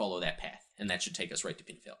then we can follow that path, and that should take us right to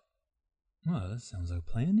Pinfield. Well, that sounds like a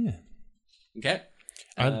plan, yeah. Okay.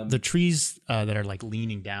 Are the trees that are like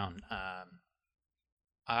leaning down,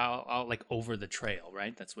 I'll like over the trail,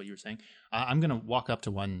 right? That's what you were saying. I'm gonna walk up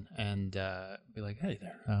to one and be like, "Hey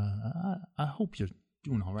there, I hope you're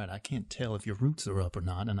doing all right. I can't tell if your roots are up or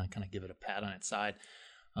not." And I kind of give it a pat on its side.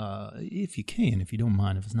 If you don't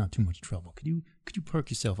mind, if it's not too much trouble, could you perk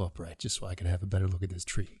yourself upright just so I could have a better look at this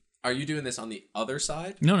tree? Are you doing this on the other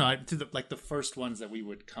side? No, to the first ones that we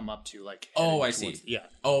would come up to, like. Oh, I see. Towards, yeah.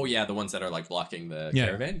 Oh, yeah, the ones that are like blocking the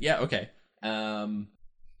caravan. Yeah. Okay.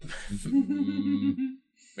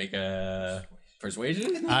 Make a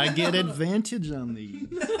Persuasion? I get advantage on these.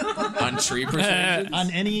 On tree persuasion? On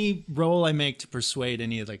any roll I make to persuade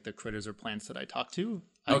any of like the critters or plants that I talk to.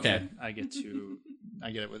 I Okay. get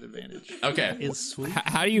it with advantage. Okay. It's sweet.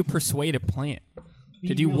 How do you persuade a plant?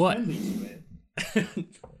 To do Be what? friendly to it.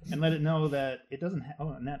 And let it know that it doesn't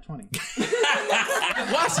nat 20.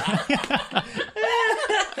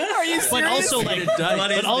 Are you But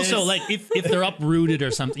also like if they're uprooted or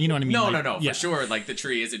something, you know what I mean? No, Like, no, yeah. for sure. Like the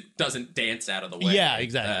tree it doesn't dance out of the way. Yeah,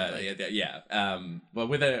 exactly. But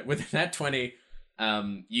with a nat 20,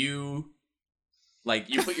 you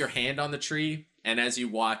put your hand on the tree, and as you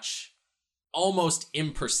watch, almost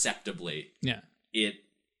imperceptibly, it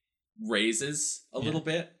raises a little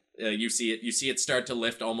bit. You see it start to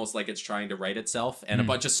lift, almost like it's trying to right itself, and a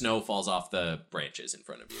bunch of snow falls off the branches in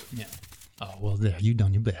front of you. Yeah. Oh, well, there, you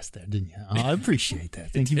done your best there, didn't you? Oh, I appreciate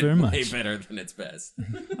that. Thank you very much. Way better than its best.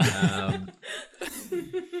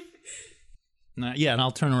 Yeah, and I'll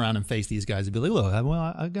turn around and face these guys and be like, "Look,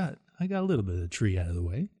 I got a little bit of the tree out of the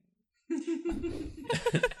way."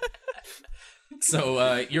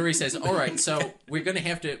 So Yuri says, "All right, so we do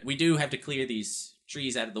have to clear these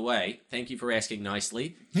trees out of the way. Thank you for asking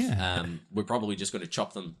nicely. Yeah. We're probably just going to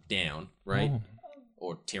chop them down, right? Oh.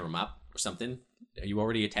 Or tear them up or something. Are you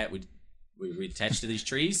already attached? We attached to these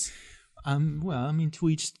trees? Well, I mean, to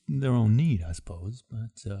each their own need, I suppose.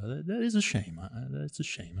 But that is a shame. That's a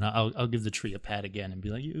shame. And I'll give the tree a pat again and be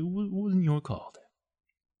like, "It wasn't your call."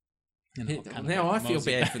 And I'll kind of Now I feel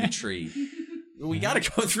mosey bad for the tree. We got to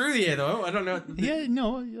go through here, though. I don't know. Yeah,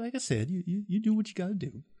 no, like I said, you do what you got to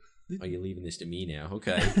do. Oh, you're leaving this to me now.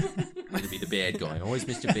 Okay. I'm going to be the bad guy. Always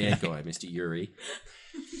Mr. Bad Guy, Mr. Yuri.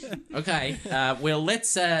 Okay. Well, let's...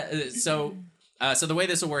 So the way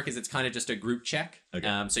this will work is it's kind of just a group check.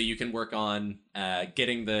 Okay. So you can work on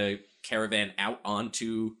getting the caravan out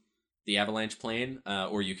onto the avalanche plane,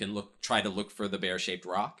 or you can try to look for the bear-shaped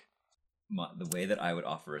rock. The way that I would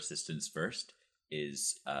offer assistance first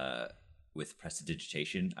is with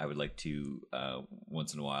prestidigitation. I would like to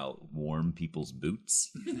once in a while warm people's boots.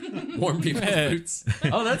 Warm people's boots.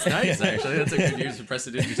 Oh, that's nice, actually. That's a good use for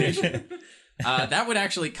prestidigitation. That would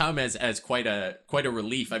actually come as quite a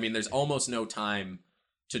relief. I mean, there's almost no time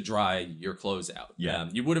to dry your clothes out. Yeah.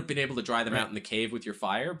 You would have been able to dry them out in the cave with your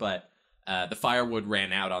fire, but the firewood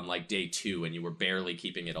ran out on like day 2 and you were barely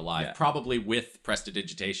keeping it alive, probably with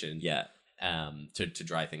prestidigitation. Yeah. To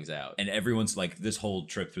dry things out. And everyone's like, this whole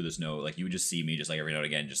trip through the snow, like you would just see me just like every now and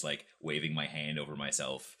again, just like waving my hand over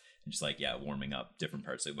myself and just like, warming up different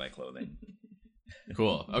parts of my clothing.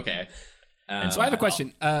 Cool. Okay. And so I have a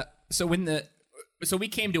question. So we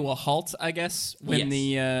came to a halt, I guess, when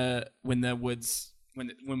the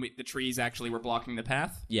trees actually were blocking the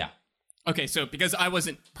path. Yeah. Okay, so because I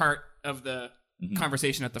wasn't part of the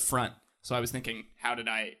conversation at the front, so I was thinking,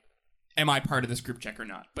 am I part of this group check or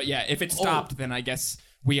not? But yeah, if it stopped, then I guess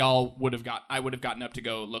I would have gotten up to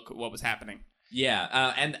go look at what was happening.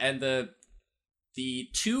 Yeah, and the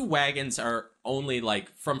 2 wagons are only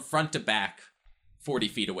like from front to back 40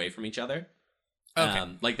 feet away from each other. Okay.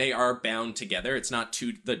 Like they are bound together. It's not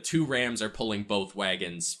the 2 rams are pulling both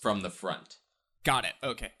wagons from the front. Got it.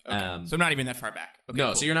 Okay. So I'm not even that far back. Okay, no,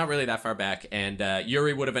 cool. so you're not really that far back. And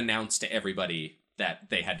Yuri would have announced to everybody that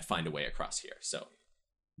they had to find a way across here. So.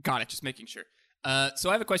 Got it. Just making sure. So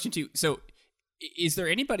I have a question too. So, is there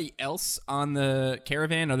anybody else on the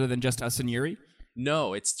caravan other than just us and Yuri?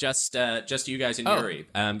 No, it's just you guys and Yuri.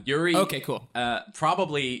 Yuri. Okay, cool.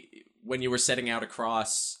 Probably when you were setting out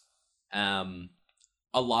across,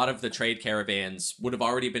 a lot of the trade caravans would have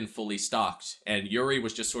already been fully stocked, and Yuri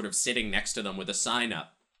was just sort of sitting next to them with a sign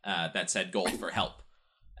up that said "Gold for help,"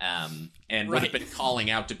 and would have been calling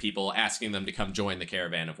out to people, asking them to come join the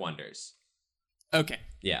Caravan of Wonders. Okay.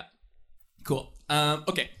 Yeah. Cool.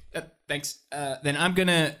 Okay. Thanks. Then I'm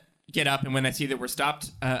gonna get up, and when I see that we're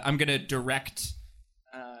stopped, I'm gonna direct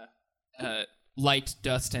Light,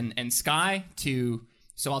 Dust, and Sky to.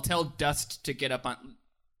 So I'll tell Dust to get up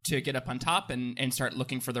on top and start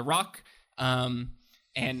looking for the rock. And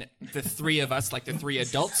the 3 of us, like the 3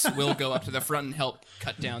 adults, will go up to the front and help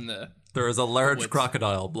cut down the. There is a large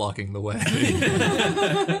crocodile blocking the way.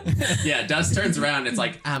 Yeah. Dust turns around. And it's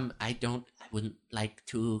like, I wouldn't like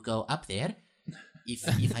to go up there.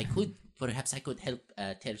 If I could, perhaps I could help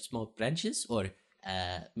tear small branches or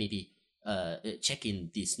maybe check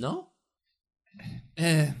in the snow.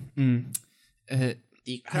 The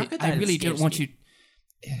crocodile I really don't scares want me. you.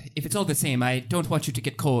 If it's all the same, I don't want you to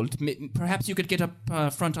get cold. Perhaps you could get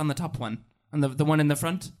up front on the top one, on the one in the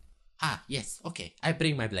front. Ah, yes. Okay, I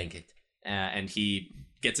bring my blanket. and he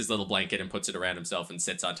gets his little blanket and puts it around himself and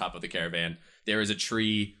sits on top of the caravan. There is a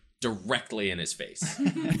tree directly in his face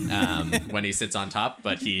when he sits on top.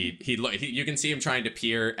 But you can see him trying to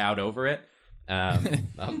peer out over it.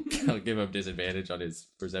 I'll give him disadvantage on his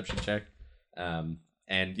perception check.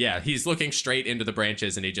 And yeah, he's looking straight into the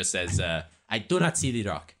branches, and he just says, "I do not see the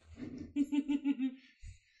rock."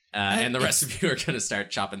 And the rest of you are going to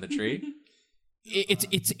start chopping the tree.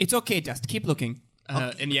 It's okay, Dust. Keep looking.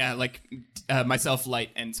 And yeah, like myself, Light,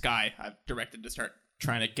 and Sky, I've directed to start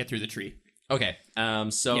trying to get through the tree. Okay.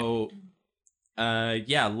 Light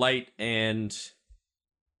and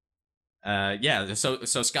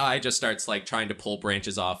so Sky just starts like trying to pull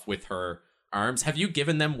branches off with her arms. Have you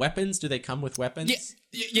given them weapons? Do they come with weapons?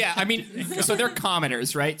 Yeah. I mean, so they're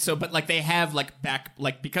commoners, right? So, but like they have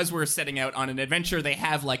because we're setting out on an adventure, they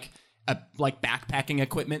have like backpacking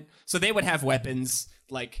equipment. So they would have weapons.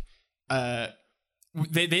 Like,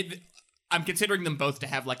 I'm considering them both to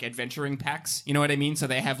have like adventuring packs. You know what I mean? So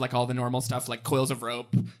they have like all the normal stuff, like coils of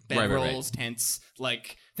rope, bedrolls, tents,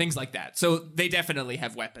 like things like that. So they definitely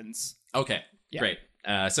have weapons. Okay, great.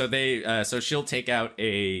 So she'll take out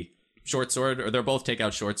a short sword, or they'll both take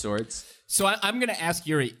out short swords. So I'm gonna ask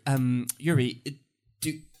Yuri. Yuri,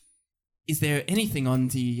 is there anything on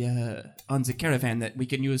the caravan that we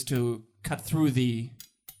can use to cut through the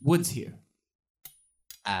woods here?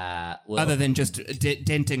 Other than just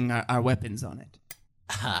denting our weapons on it.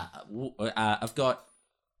 I've got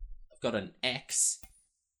an axe.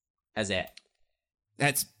 How's that?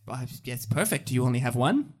 That's perfect. Do you only have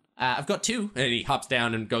one? I've got two. And he hops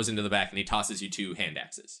down and goes into the back, and he tosses you 2 hand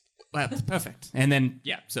axes. Well, that's perfect. And then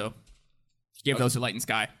so give those to Light and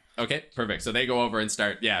Sky. Okay, perfect. So they go over and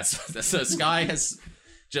start. Yeah, so Sky has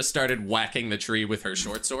just started whacking the tree with her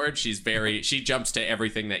short sword. She jumps to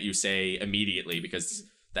everything that you say immediately because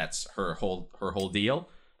that's her whole deal.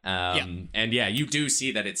 And yeah, you do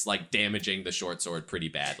see that it's like damaging the short sword pretty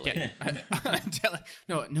badly.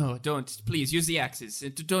 No, don't. Please use the axes.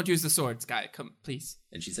 Don't use the swords, Sky. Come, please.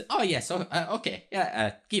 And she said, "Oh yes, okay,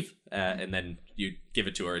 yeah, give." And then you give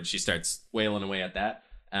it to her, and she starts wailing away at that.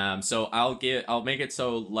 So I'll make it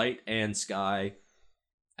so Light and Sky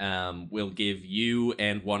will give you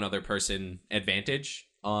and one other person advantage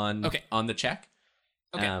on the check.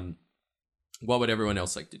 Okay. What would everyone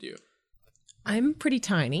else like to do? I'm pretty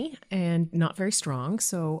tiny and not very strong,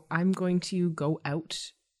 so I'm going to go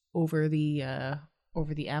out over the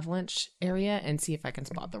avalanche area and see if I can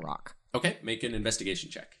spot the rock. Okay, make an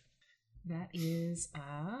investigation check. That is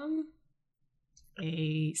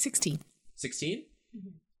a 16. 16?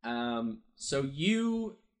 Mm-hmm. So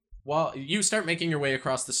you start making your way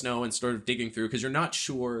across the snow and sort of digging through because you're not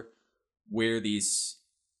sure where these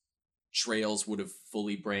trails would have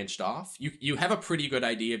fully branched off. You have a pretty good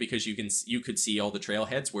idea because you could see all the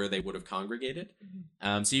trailheads where they would have congregated.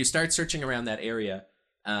 Mm-hmm. So you start searching around that area.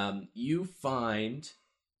 You find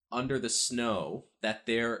under the snow that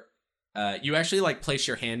there you actually like place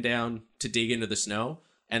your hand down to dig into the snow,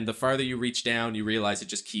 and the farther you reach down, you realize it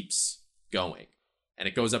just keeps going, and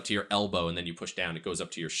it goes up to your elbow, and then you push down, it goes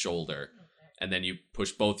up to your shoulder. And then you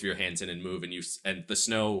push both of your hands in and move, and the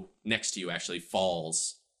snow next to you actually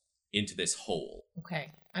falls into this hole.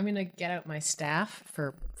 Okay, I'm gonna get out my staff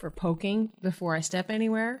for poking before I step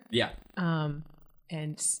anywhere. Yeah. And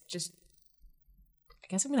just, I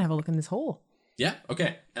guess I'm gonna have a look in this hole. Yeah.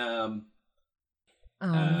 Okay. Do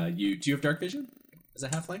you have dark vision as a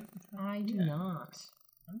halfling? I do not.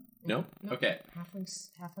 No. Okay.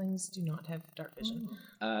 Halflings do not have dark vision.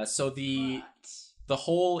 So the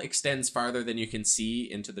hole extends farther than you can see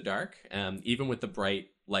into the dark. Even with the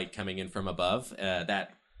bright light coming in from above,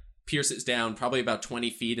 that pierces down probably about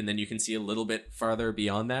 20 feet, and then you can see a little bit farther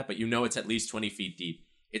beyond that, but you know it's at least 20 feet deep.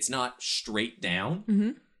 It's not straight down.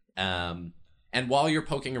 Mm-hmm. And while you're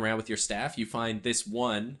poking around with your staff, you find this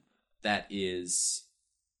one that is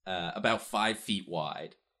about 5 feet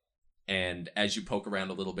wide. And as you poke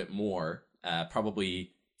around a little bit more,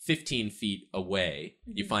 probably 15 feet away,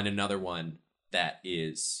 you find another one that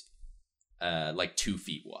is like 2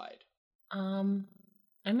 feet wide. I'm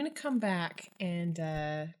gonna come back and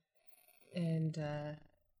I'm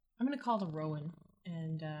gonna call to Rowan,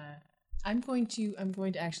 and I'm going to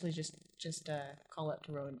actually just call out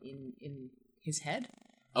to Rowan in his head.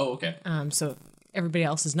 Oh, okay. So everybody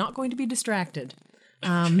else is not going to be distracted.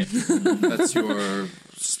 That's your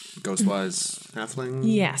Ghostwise halfling?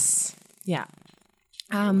 Yes. Yeah.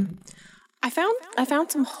 I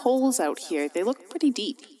found some holes out here. They look pretty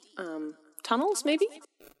deep. Tunnels, maybe?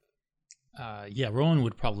 Yeah, Rowan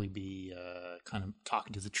would probably be kind of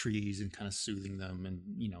talking to the trees and kind of soothing them, and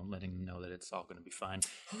letting them know that it's all going to be fine.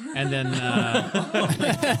 And then, How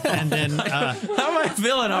am I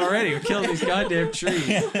feeling already? We killed these goddamn trees.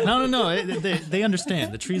 no. They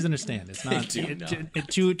understand. The trees understand. It's not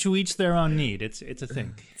to each their own need. It's a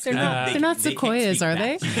thing. They're not They can't sequoias, speak are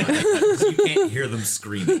back they? to you, so you can't hear them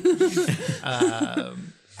screaming.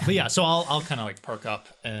 But yeah, so I'll kind of like perk up,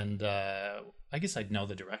 and I guess I'd know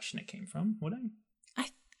the direction it came from, would I?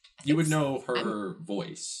 You would know her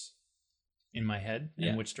voice. In my head,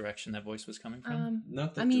 Yeah. in which direction that voice was coming from.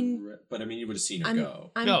 Not the I mean, but I mean, you would have seen her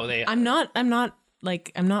go. I'm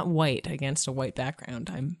not white against a white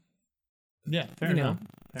background. Yeah, fair enough.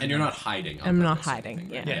 And you're not hiding. on I'm not purpose or hiding,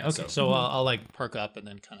 anything, yeah. right? Yeah, okay. So I'll like perk up and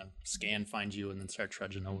then kind of scan, find you, and then start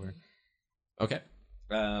trudging over. Okay.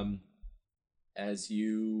 As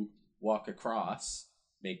you walk across,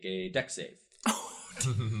 make a dex save.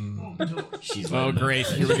 She's Great.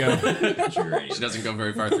 Here we go. She doesn't go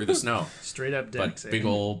very far through the snow, Straight up but deck. big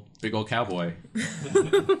old cowboy.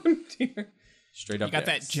 Straight up. You got that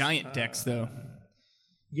dex. giant dex, though.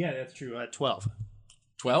 Yeah, that's true. 12.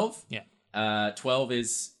 12? Yeah. 12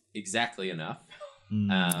 is exactly enough.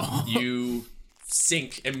 You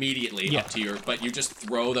sink immediately up to but you just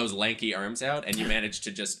throw those lanky arms out, and you manage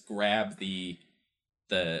to just grab you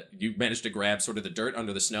manage to grab sort of the dirt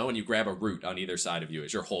under the snow, and you grab a root on either side of you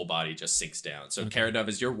as your whole body just sinks down. So Karadov,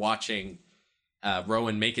 as you're watching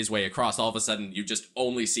Rowan make his way across, all of a sudden you just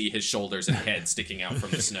only see his shoulders and head sticking out from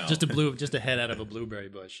the snow. Just a head out of a blueberry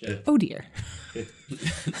bush. Yeah. Oh dear.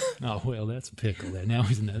 Oh well, that's a pickle. There now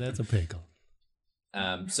that's a pickle.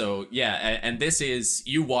 So yeah, and this is,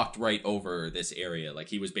 you walked right over this area, like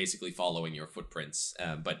he was basically following your footprints,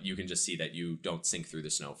 but you can just see that you don't sink through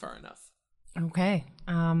the snow far enough. Okay.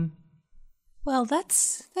 Well,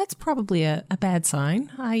 that's probably a bad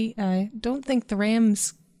sign. I don't think the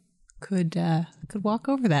Rams could walk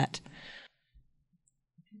over that.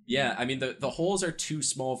 Yeah, I mean the holes are too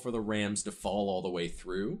small for the Rams to fall all the way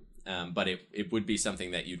through, but it would be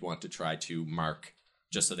something that you'd want to try to mark,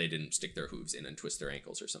 just so they didn't stick their hooves in and twist their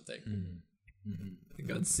ankles or something. I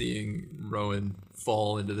think on seeing Rowan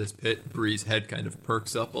fall into this pit, Bree's head kind of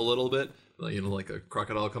perks up a little bit, like a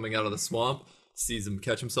crocodile coming out of the swamp, sees him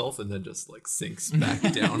catch himself, and then just like sinks back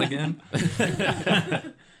down again.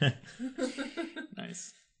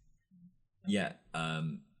 Nice. Yeah, I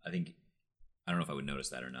think, I don't know if I would notice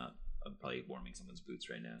that or not. I'm probably warming someone's boots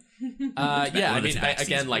right now. Yeah, One I of mean, the tabaxi's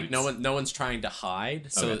again, like boots. no one's trying to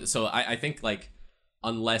hide, so Okay. so I think like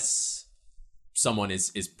unless someone is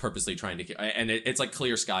purposely trying to, and it's like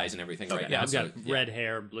clear skies and everything right now. Yeah, I've got so, yeah. red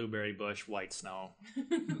hair, blueberry bush, white snow.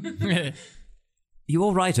 You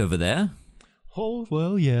all right over there? Oh,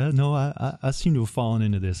 well, yeah. No, I seem to have fallen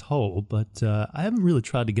into this hole, but I haven't really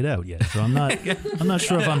tried to get out yet. So I'm not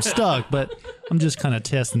sure if I'm stuck, but I'm just kind of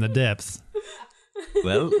testing the depths.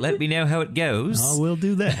 Well, let me know how it goes. I will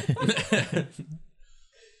do that.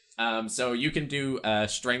 So you can do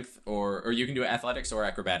strength or you can do athletics or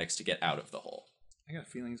acrobatics to get out of the hole. I got a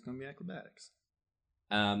feeling it's going to be acrobatics.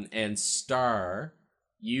 And Star,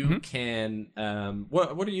 you can.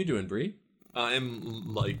 What are you doing, Bree?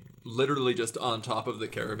 I'm like literally just on top of the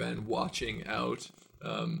caravan watching out.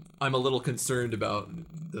 I'm a little concerned about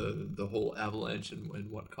the whole avalanche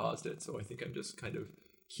and what caused it, so I think I'm just kind of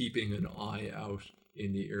keeping an eye out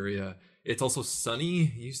in the area. It's also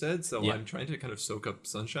sunny, you said, so Yeah. I'm trying to kind of soak up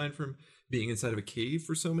sunshine from being inside of a cave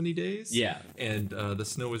for so many days. Yeah. And the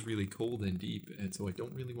snow is really cold and deep, and so I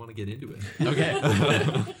don't really want to get into it.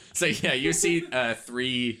 Okay. So yeah, you see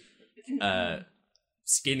three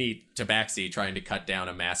skinny tabaxi trying to cut down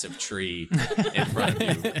a massive tree in front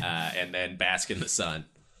of you, and then bask in the sun.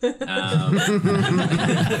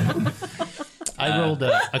 I rolled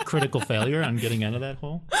a critical failure on getting out of that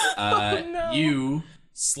hole. You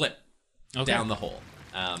slip down the hole.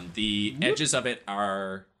 The edges of it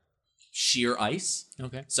are sheer ice.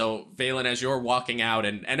 Okay. So Valen, as you're walking out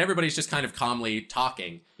and everybody's just kind of calmly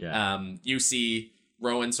talking, you see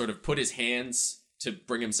Rowan sort of put his hands to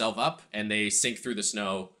bring himself up, and they sink through the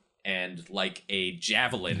snow, and like a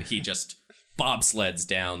javelin, he just bobsleds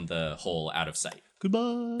down the hole out of sight.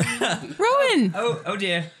 Goodbye. Rowan! Oh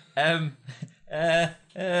dear.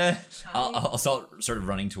 I'll start sort of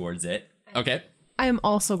running towards it. Okay. I am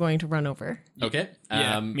also going to run over. Okay.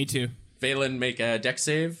 Yeah, me too. Valen, make a dex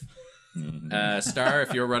save. Star,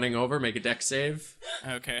 if you're running over, make a dex save.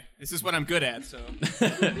 Okay, this is what I'm good at. So,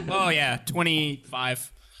 oh yeah,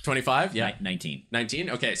 25. 25? Yeah. 19. 19?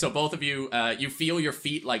 Okay, so both of you, you feel your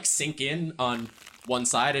feet like sink in on one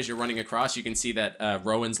side as you're running across. You can see that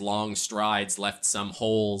Rowan's long strides left some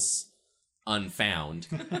holes unfound.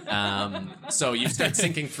 So you start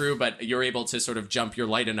sinking through, but you're able to sort of jump. You're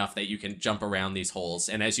light enough that you can jump around these holes.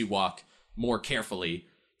 And as you walk more carefully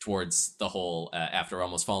towards the hole, after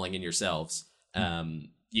almost falling in yourselves,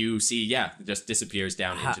 you see, it just disappears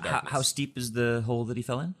down into darkness. How steep is the hole that he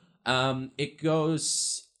fell in? It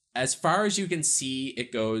goes, as far as you can see,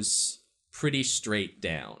 it goes pretty straight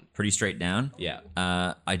down. Pretty straight down? Yeah.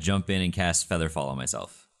 I jump in and cast Featherfall on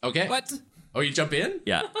myself. Okay. What? Oh, you jump in?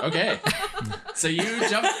 Yeah. Okay. So you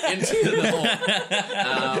jump into the hole.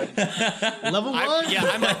 Level 1?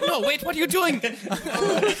 I'm like, no, wait, what are you doing?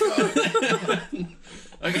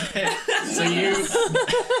 Okay. So you.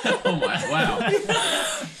 Oh my! Wow.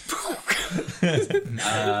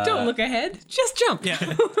 Don't look ahead. Just jump. Yeah.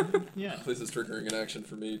 This is triggering an action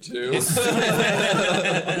for me too.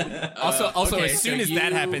 Also, okay, as soon so as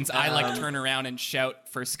that happens, I like turn around and shout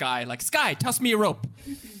for Sky, like, Sky, toss me a rope.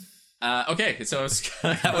 Okay, so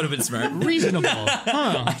That would have been smart. Reasonable.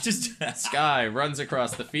 Huh. I just. Sky runs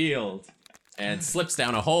across the field and slips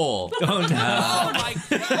down a hole. Oh no. Oh my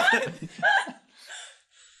god.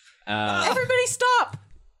 Everybody stop.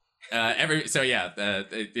 Karadov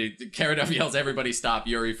yells, "Everybody stop!"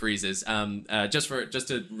 Yuri freezes. Just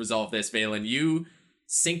to resolve this, Valen, you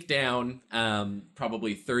sink down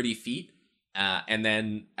probably 30 feet, and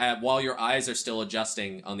then while your eyes are still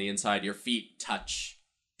adjusting on the inside, your feet touch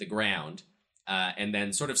the ground, and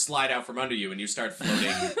then sort of slide out from under you, and you start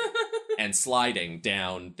floating and sliding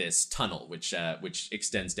down this tunnel, which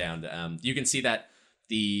extends down. You can see that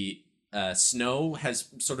the snow has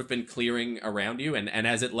sort of been clearing around you, and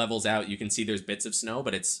as it levels out, you can see there's bits of snow,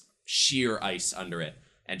 but it's sheer ice under it,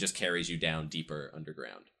 and just carries you down deeper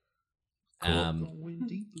underground. And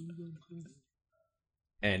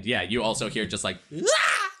yeah, you also hear just like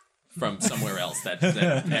from somewhere else that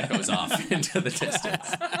echoes off into the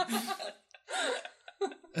distance.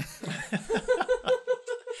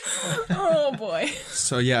 Oh boy.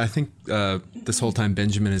 So yeah, I think this whole time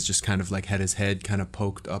Benjamin has just kind of like had his head kind of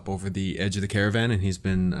poked up over the edge of the caravan, and he's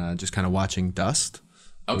been just kind of watching Dust.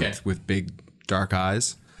 Okay. With big dark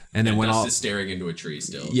eyes, and then when Dust all is staring into a tree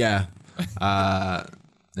still. yeah,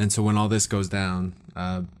 and so when all this goes down,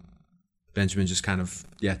 Benjamin just kind of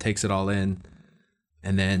takes it all in,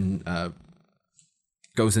 and then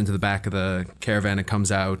goes into the back of the caravan and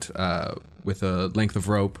comes out with a length of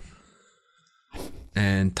rope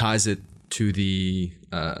and ties it to the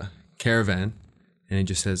caravan, and he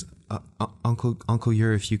just says, Uncle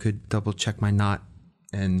Ur, if you could double check my knot,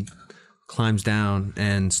 and climbs down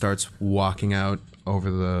and starts walking out over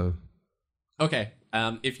the... Okay,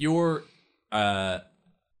 if you're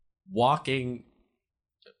walking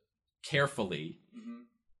carefully,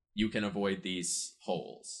 you can avoid these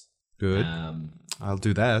holes. Good. I'll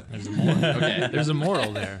do that. Okay. There's a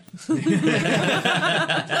moral there.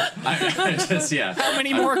 I just, How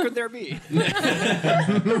many more could there be? Yeah,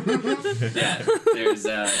 there's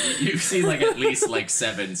you see like at least like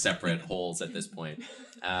 7 separate holes at this point,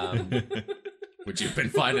 which you've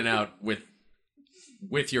been finding out with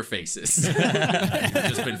your faces. You've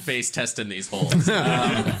just been face testing these holes.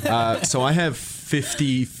 So I have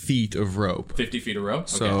 50 feet of rope. 50 feet of rope.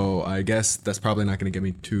 Okay. So I guess that's probably not going to get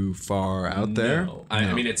me too far out there. No.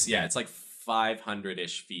 I mean, it's like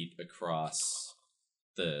 500-ish feet across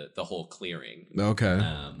the whole clearing. Okay.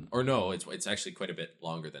 Or no, it's actually quite a bit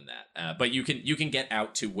longer than that. But you can get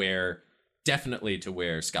out to where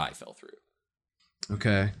Sky fell through.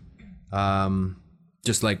 Okay.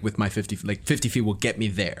 Just like with my 50 feet will get me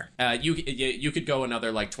there. You could go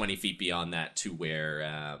another like 20 feet beyond that to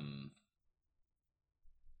where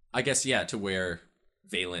I guess to where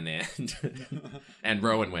Valen and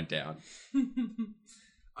Rowan went down.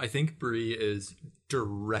 I think Bree is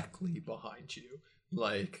directly behind you,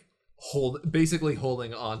 like basically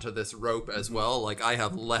holding onto this rope as well. Like I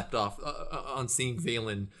have leapt off on seeing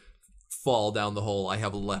Valen fall down the hole. I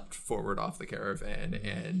have leapt forward off the caravan,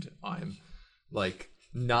 and I'm like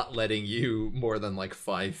not letting you more than like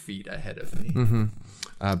 5 feet ahead of me. Mm-hmm.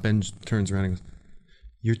 Ben turns around and goes,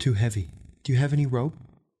 "You're too heavy. Do you have any rope?"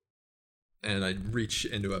 And I reach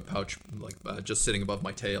into a pouch, like just sitting above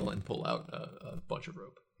my tail, and pull out a bunch of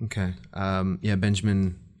rope. Okay.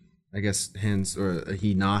 Benjamin, I guess,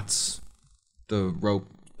 he knots the rope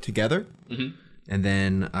together, and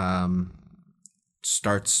then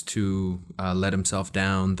starts to let himself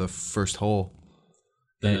down the first hole.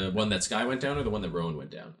 The one that Sky went down, or the one that Rowan went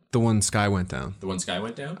down? The one Sky went down. The one Sky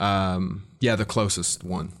went down? The closest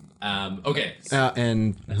one. Okay.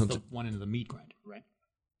 And That's the one into the meat grinder, right?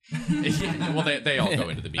 Yeah, well, they all go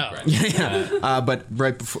into the meat grinder. But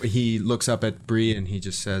right before he looks up at Bree, and he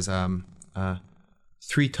just says,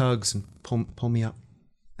 3 tugs and pull me up.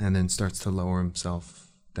 and then starts to lower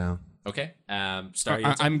himself down. Okay. Star, your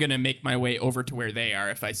turn. I'm gonna make my way over to where they are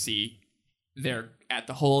if I see they're at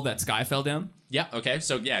the hole that Sky fell down. Yeah. Okay.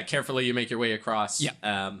 So yeah, carefully you make your way across.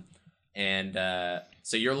 Yeah.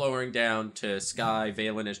 So you're lowering down to Sky.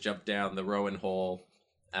 Valen has jumped down the Rowan hole.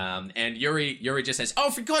 And Yuri just says, "Oh,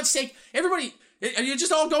 for God's sake, everybody, are you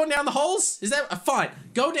just all going down the holes? Is that fine?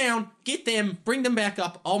 Go down, get them, bring them back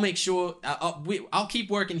up. I'll make sure. I'll keep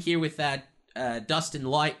working here with that dust and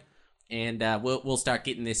light, and we'll start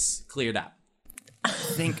getting this cleared up."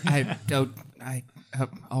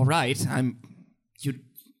 All right.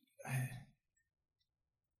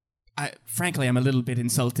 Frankly, I'm a little bit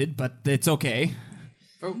insulted, but it's okay.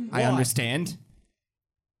 I understand.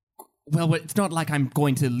 Well, it's not like I'm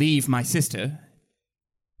going to leave my sister.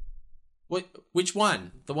 Which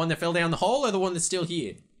one? The one that fell down the hole, or the one that's still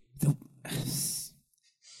here? The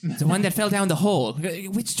one that fell down the hole.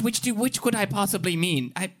 Which could I possibly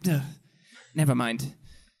mean? Never mind.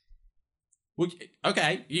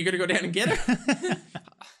 Okay, you gonna go down and get her?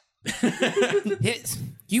 Yes,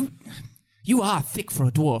 you are thick for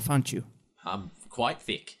a dwarf, aren't you? I'm quite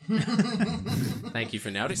thick. Thank you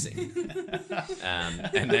for noticing.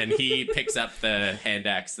 And then he picks up the hand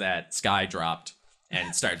axe that Sky dropped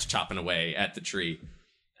and starts chopping away at the tree.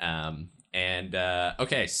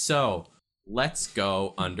 Okay, so let's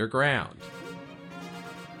go underground.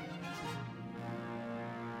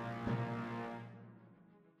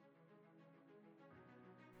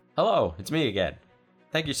 Hello, it's me again.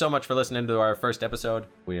 Thank you so much for listening to our first episode.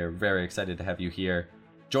 We are very excited to have you here,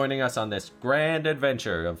 joining us on this grand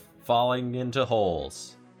adventure of falling into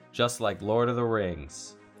holes, just like Lord of the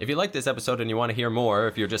Rings. If you like this episode and you want to hear more,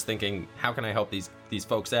 if you're just thinking, how can I help these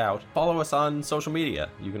folks out, follow us on social media.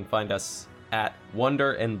 You can find us at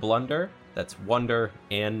Wonder and Blunder. That's Wonder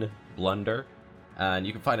and Blunder. And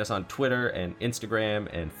you can find us on Twitter and Instagram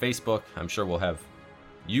and Facebook. I'm sure we'll have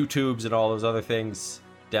YouTubes and all those other things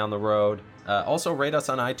down the road. Also, rate us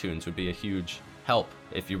on iTunes would be a huge help.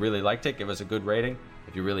 If you really liked it, give us a good rating.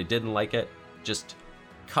 If you really didn't like it, just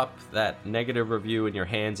cup that negative review in your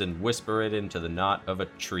hands and whisper it into the knot of a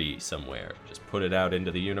tree somewhere. Just put it out into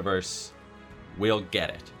the universe. We'll get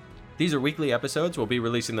it. These are weekly episodes. We'll be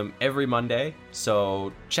releasing them every Monday,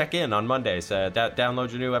 so check in on Mondays. Download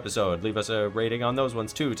your new episode. Leave us a rating on those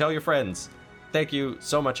ones too. Tell your friends. Thank you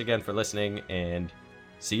so much again for listening, and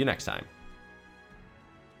see you next time.